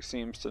 Multi-Strike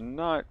seems to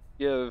not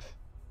give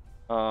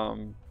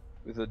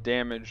the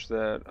damage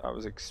that I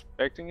was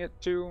expecting it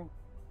to.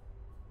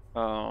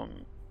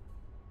 I'm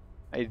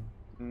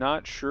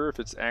not sure if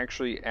it's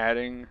actually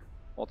adding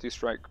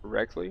Multi-Strike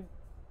correctly.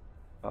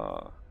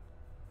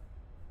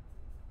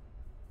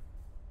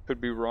 Could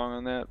be wrong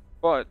on that,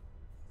 but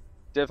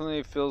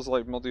definitely feels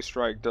like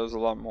Multi-Strike does a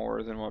lot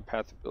more than what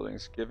Path of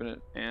Building's given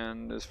it.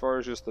 And as far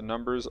as just the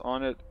numbers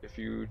on it, if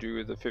you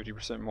do the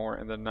 50% more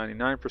and then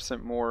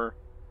 99% more,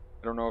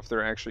 I don't know if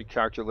they're actually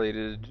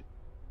calculated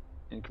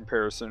in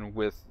comparison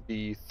with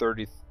the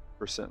 30%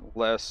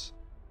 less.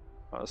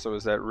 So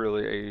is that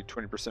really a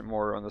 20%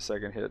 more on the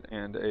second hit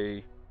and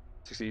a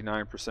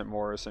 69%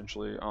 more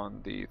essentially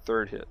on the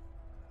third hit?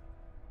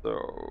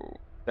 So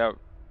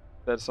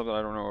that's something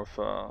I don't know if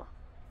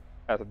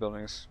Path of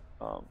Building's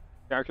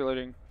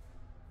calculating.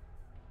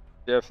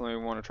 Definitely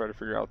want to try to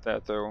figure out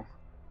that though.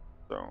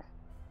 So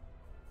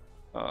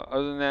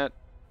other than that,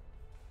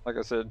 like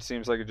I said, it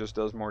seems like it just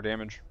does more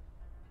damage.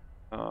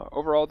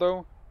 Overall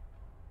though,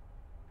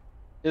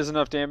 is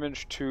enough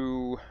damage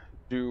to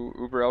do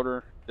Uber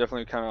Elder.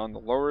 Definitely kind of on the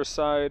lower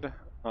side,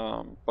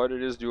 but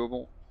it is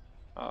doable.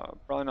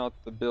 Probably not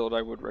the build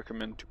I would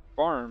recommend to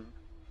farm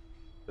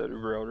that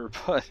Uber Elder,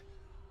 but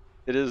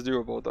it is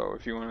doable though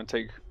if you want to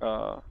take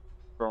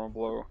Infernal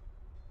Blow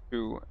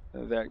to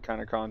that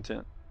kind of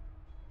content.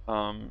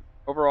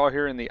 Overall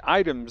here in the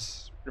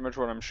items, pretty much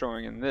what I'm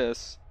showing in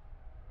this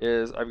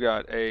is I've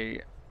got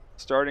a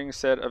starting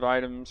set of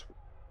items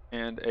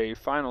and a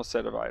final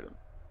set of items.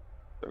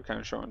 So kind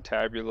of showing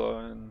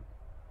Tabula and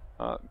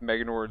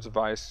Meganord's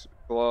Vice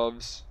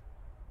gloves.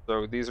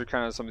 So these are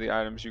kind of some of the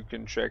items you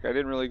can check. I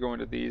didn't really go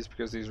into these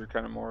because these are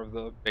kind of more of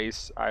the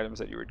base items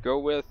that you would go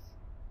with.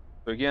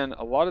 So again,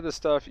 a lot of this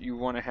stuff you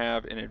want to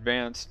have in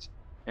advanced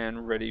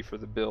and ready for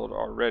the build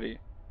already.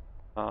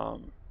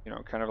 You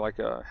know, kind of like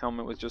a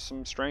helmet with just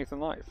some strength and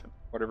life, and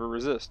whatever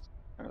resist.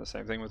 Kind of the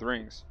same thing with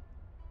rings.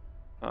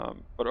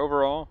 But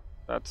overall,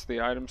 that's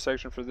the item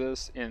section for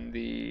this. In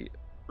the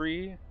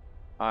tree,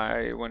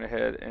 I went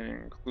ahead and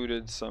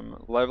included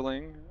some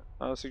leveling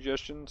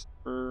suggestions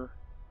for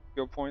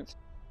skill points.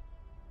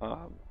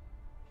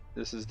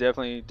 This is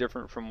definitely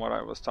different from what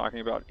I was talking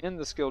about in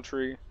the skill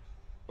tree,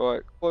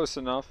 but close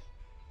enough.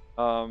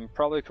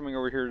 Probably coming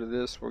over here to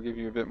this will give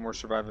you a bit more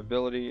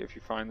survivability if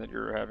you find that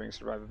you're having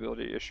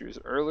survivability issues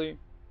early.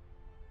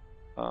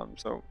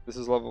 So this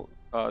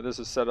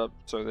is set up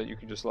so that you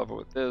can just level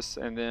with this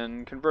and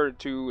then convert it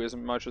to as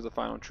much of the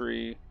final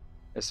tree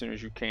as soon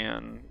as you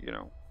can, you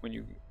know, when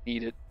you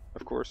need it,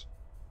 of course.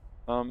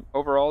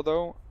 Overall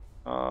though,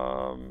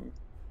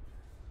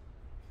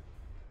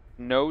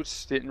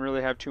 notes didn't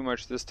really have too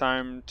much this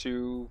time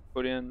to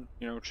put in,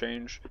 you know,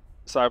 change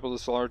Disciple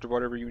to Solar to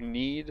whatever you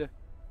need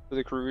for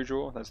the crew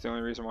jewel. That's the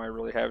only reason why I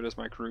really have it, is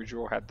my crew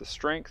jewel had the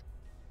strength.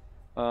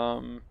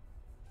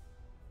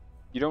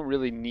 You don't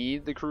really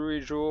need the crew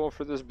jewel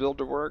for this build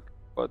to work,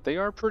 but they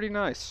are pretty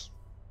nice.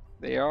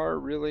 They are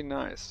really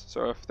nice.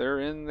 So if they're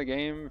in the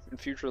game in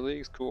future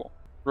leagues, cool.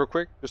 Real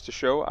quick, just to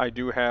show, I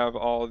do have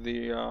all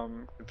the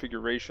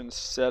configurations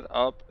set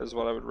up as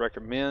what I would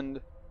recommend.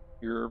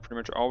 You're pretty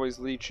much always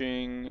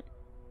leeching,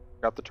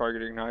 got the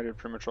target ignited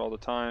pretty much all the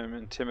time,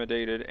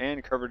 intimidated,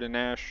 and covered in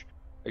ash.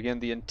 Again,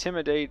 the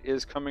intimidate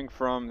is coming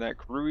from that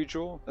crew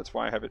jewel. That's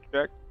why I have it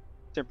checked.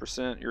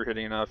 10%, you're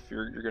hitting enough,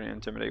 you're going to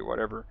intimidate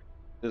whatever.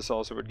 This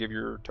also would give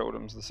your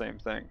totems the same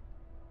thing.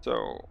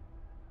 So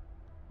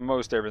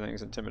most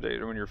everything's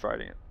intimidated when you're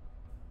fighting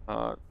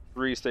it.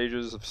 3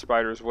 stages of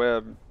Spider's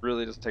Web,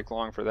 really doesn't take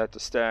long for that to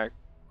stack.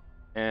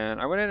 And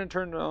I went in and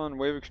turned on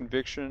Wave of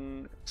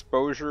Conviction,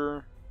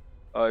 Exposure,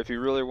 if you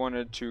really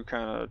wanted to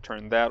kind of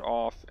turn that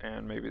off,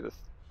 and maybe the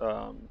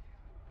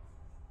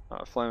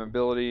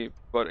flammability.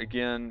 But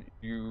again,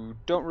 you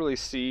don't really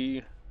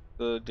see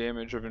the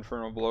damage of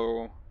Infernal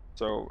Blow,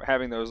 so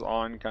having those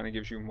on kind of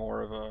gives you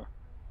more of a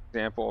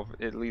example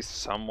of at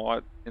least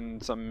somewhat in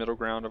some middle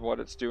ground of what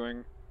it's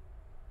doing.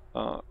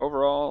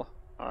 Overall,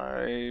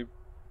 I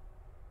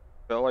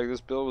felt like this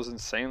build was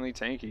insanely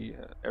tanky.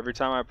 Every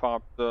time I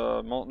popped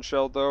Molten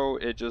Shell, though,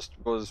 it just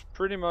was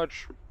pretty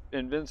much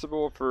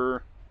invincible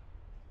for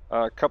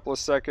a couple of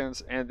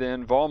seconds, and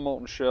then Vol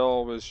Molten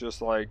Shell was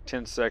just like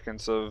 10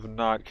 seconds of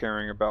not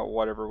caring about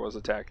whatever was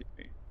attacking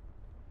me.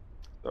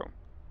 So,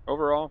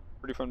 overall,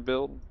 pretty fun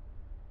build,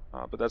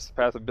 but that's the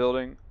path of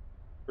building.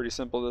 Pretty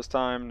simple this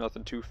time,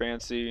 nothing too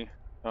fancy.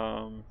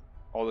 All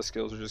the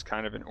skills are just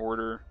kind of in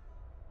order.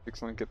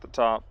 6 link at the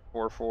top,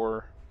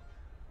 4-4,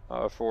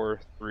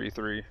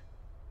 4-3-3.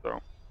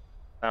 So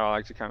how I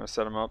like to kind of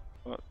set them up.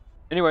 But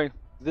anyway,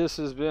 this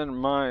has been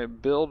my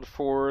build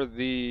for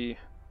the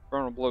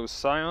Infernal Blow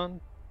Scion.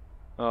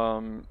 If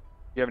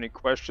you have any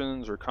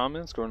questions or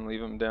comments, go ahead and leave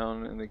them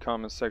down in the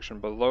comments section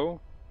below.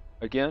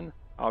 Again,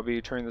 I'll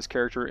be turning this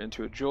character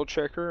into a jewel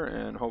checker,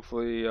 and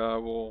hopefully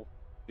we'll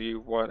see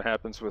what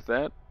happens with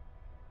that.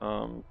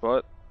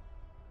 But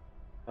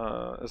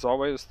as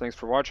always, thanks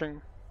for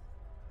watching.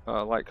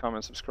 Like,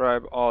 comment,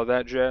 subscribe, all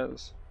that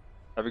jazz.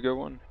 Have a good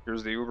one.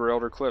 Here's the Uber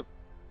Elder clip.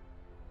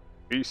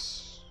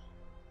 Peace.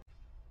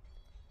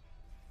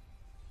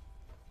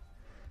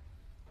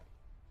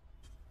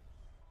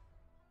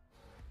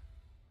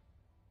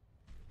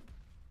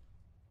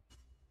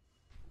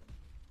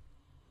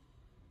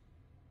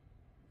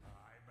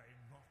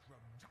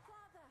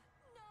 Father,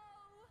 no!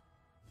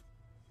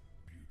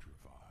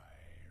 Putrefy,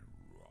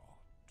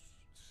 rot,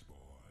 spoil,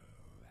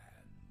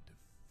 and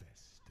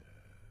fester.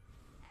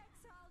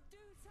 Exile, do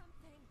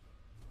something!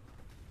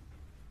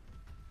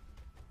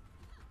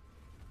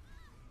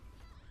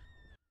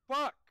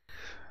 Fuck!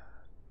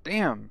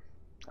 Damn.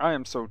 I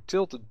am so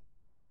tilted.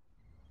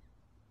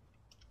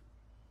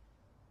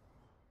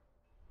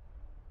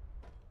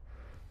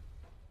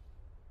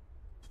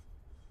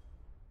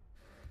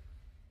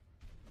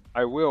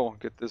 I will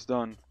get this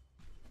done.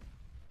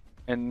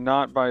 And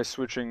not by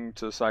switching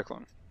to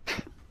Cyclone.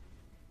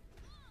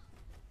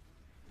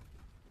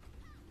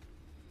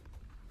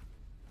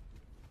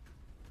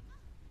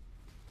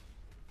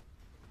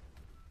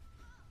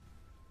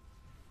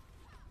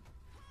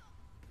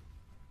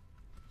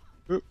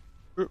 Oop,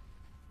 oop.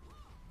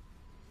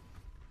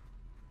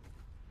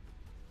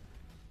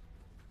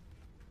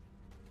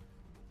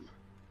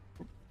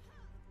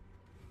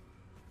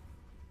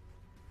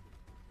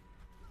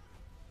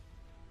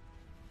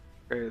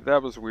 Okay,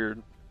 that was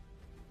weird.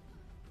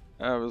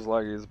 That was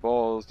like his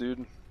balls,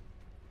 dude.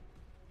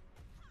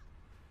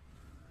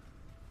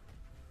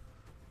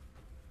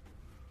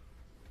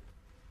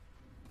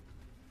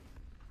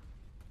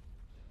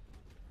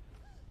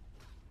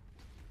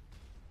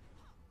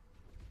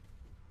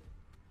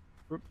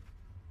 Oop.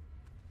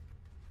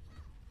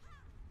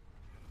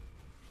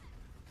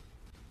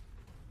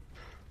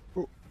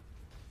 Oop.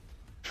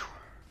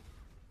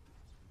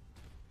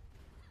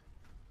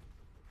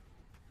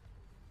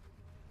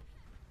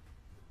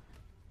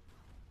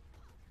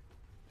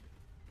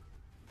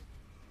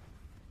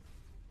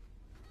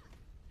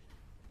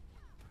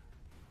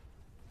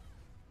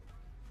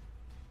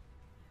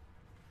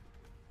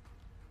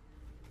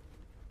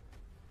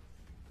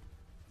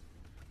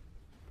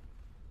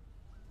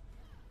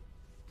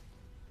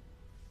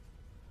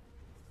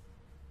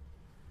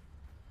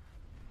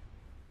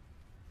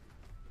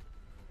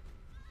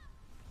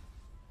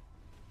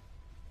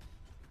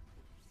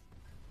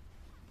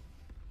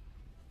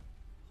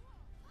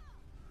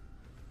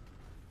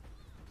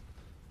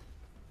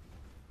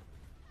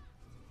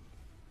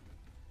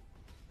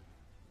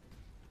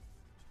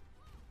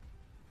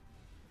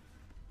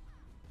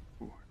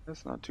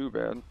 That's not too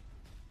bad.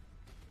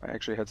 I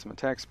actually had some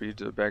attack speed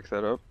to back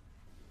that up.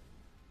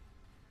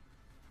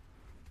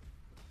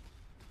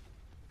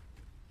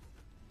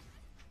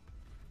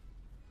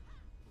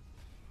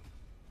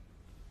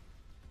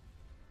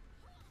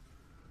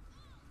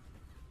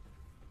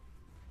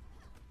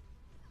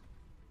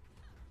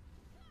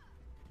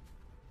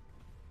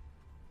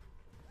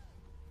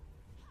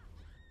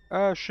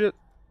 Ah, shit.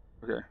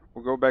 Okay,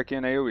 we'll go back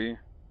in AoE.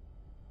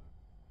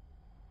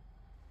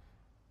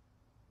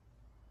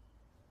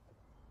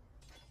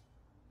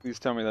 Please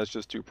tell me that's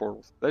just 2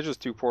 portals. That's just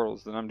 2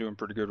 portals, then I'm doing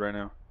pretty good right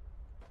now.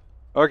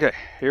 Okay,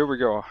 here we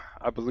go.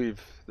 I believe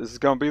this is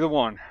gonna be the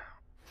one.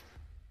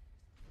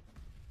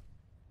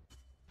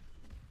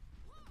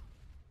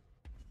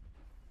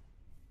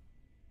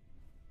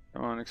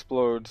 Come on,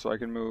 explode so I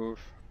can move.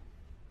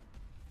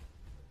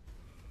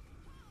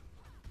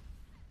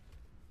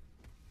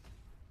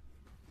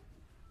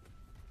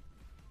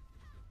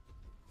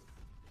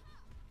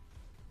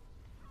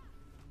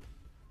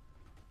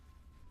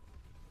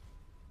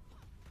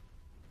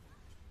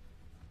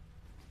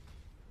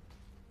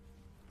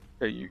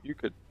 Okay, you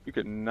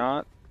could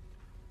not.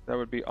 That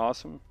would be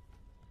awesome.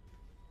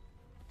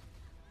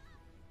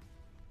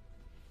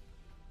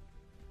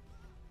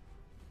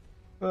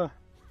 I have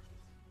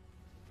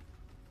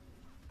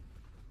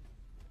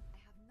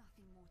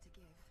nothing more to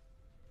give.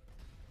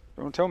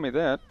 Don't tell me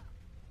that.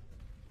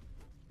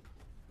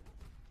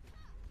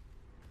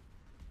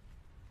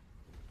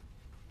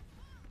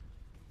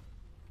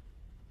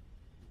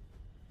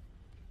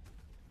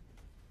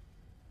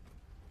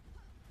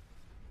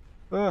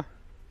 Uh.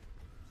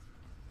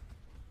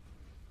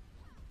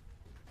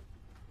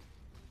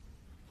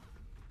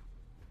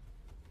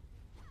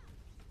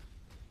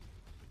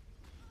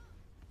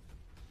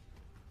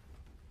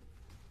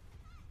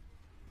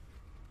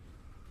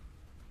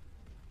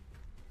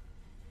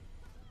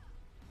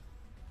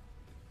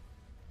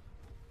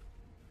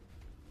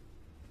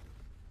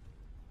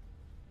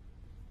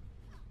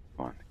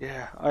 Come on.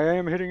 Yeah, I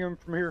am hitting him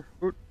from here.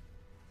 Oot.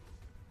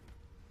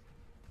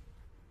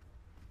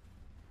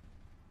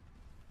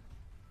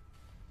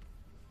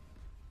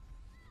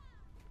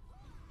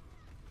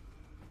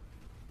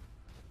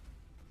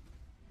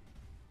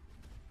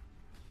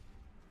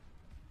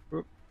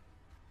 Oop.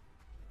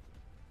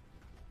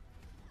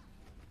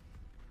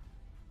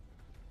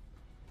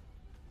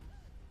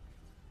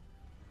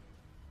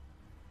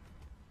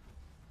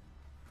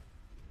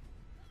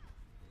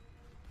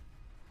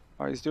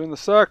 Oh, he's doing the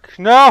suck.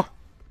 No!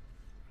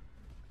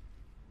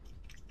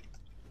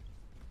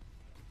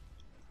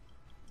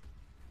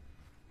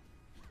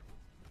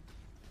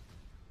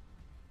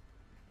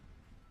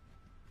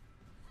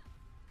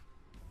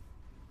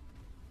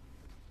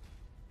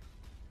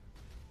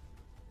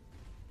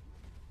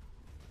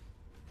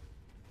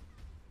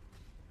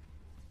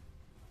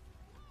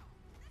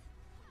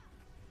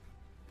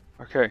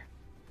 Okay.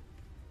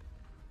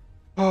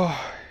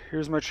 Oh,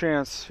 here's my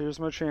chance. Here's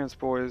my chance,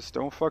 boys.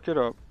 Don't fuck it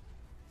up.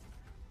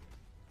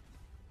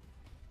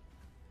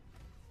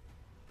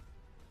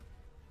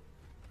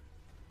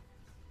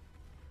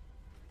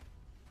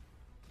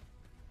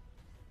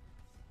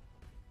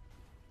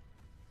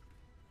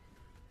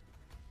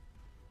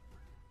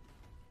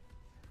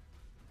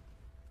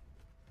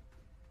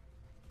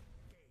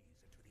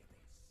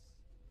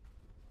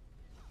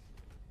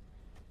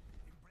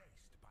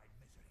 Embraced by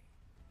misery.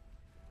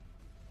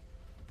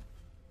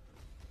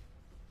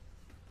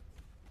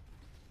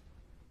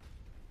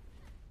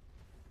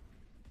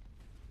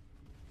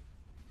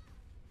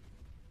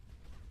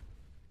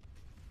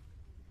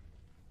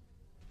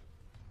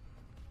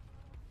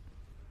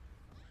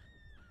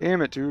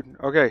 Damn it, dude.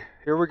 Okay,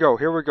 here we go.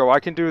 Here we go. I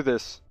can do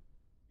this.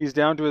 He's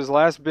down to his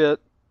last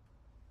bit.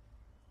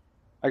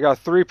 I got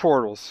 3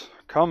 portals.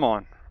 Come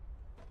on.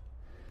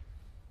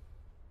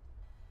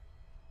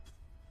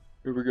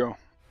 Here we go.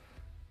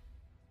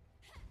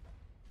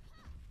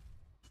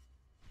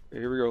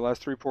 Okay, here we go.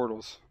 Last 3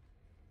 portals.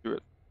 Do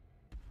it.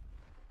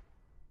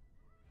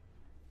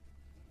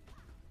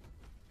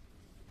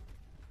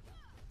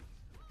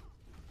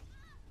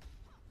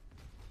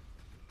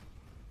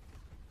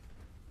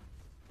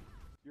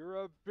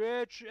 You're a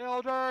bitch,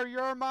 Elder.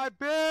 You're my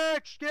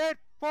bitch. Get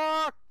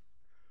fucked.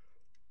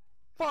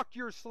 Fuck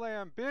your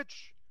slam,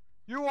 bitch.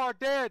 You are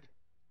dead.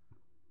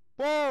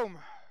 Boom.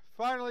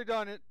 Finally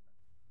done it.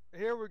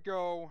 Here we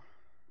go.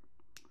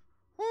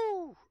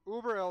 Woo.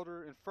 Uber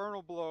Elder,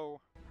 Infernal Blow.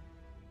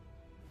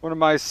 One of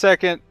my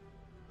second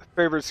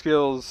favorite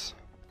skills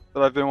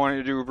that I've been wanting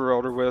to do Uber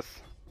Elder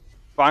with.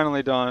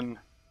 Finally done.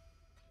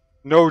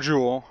 No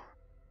jewel.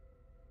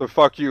 So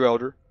fuck you,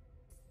 Elder.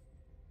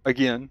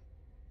 Again.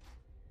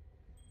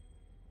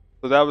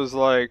 So that was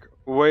like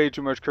way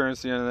too much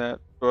currency in that,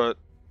 but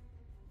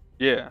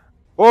yeah.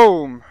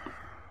 Boom!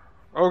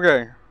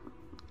 Okay.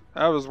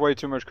 That was way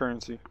too much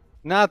currency.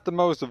 Not the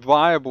most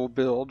viable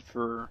build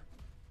for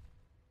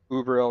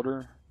Uber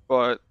Elder,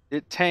 but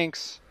it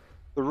tanks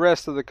the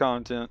rest of the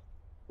content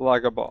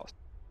like a boss.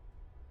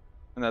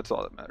 And that's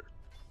all that matters.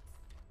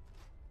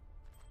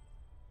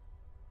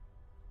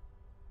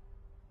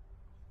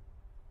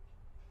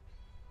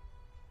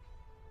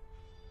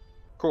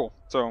 Cool.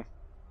 So,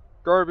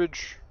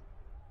 garbage,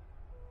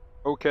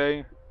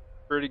 okay,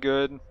 pretty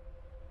good,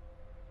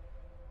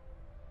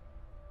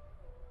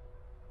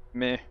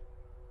 meh,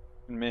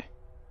 and meh.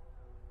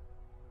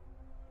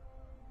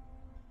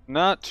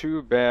 Not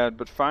too bad,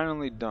 but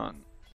finally done.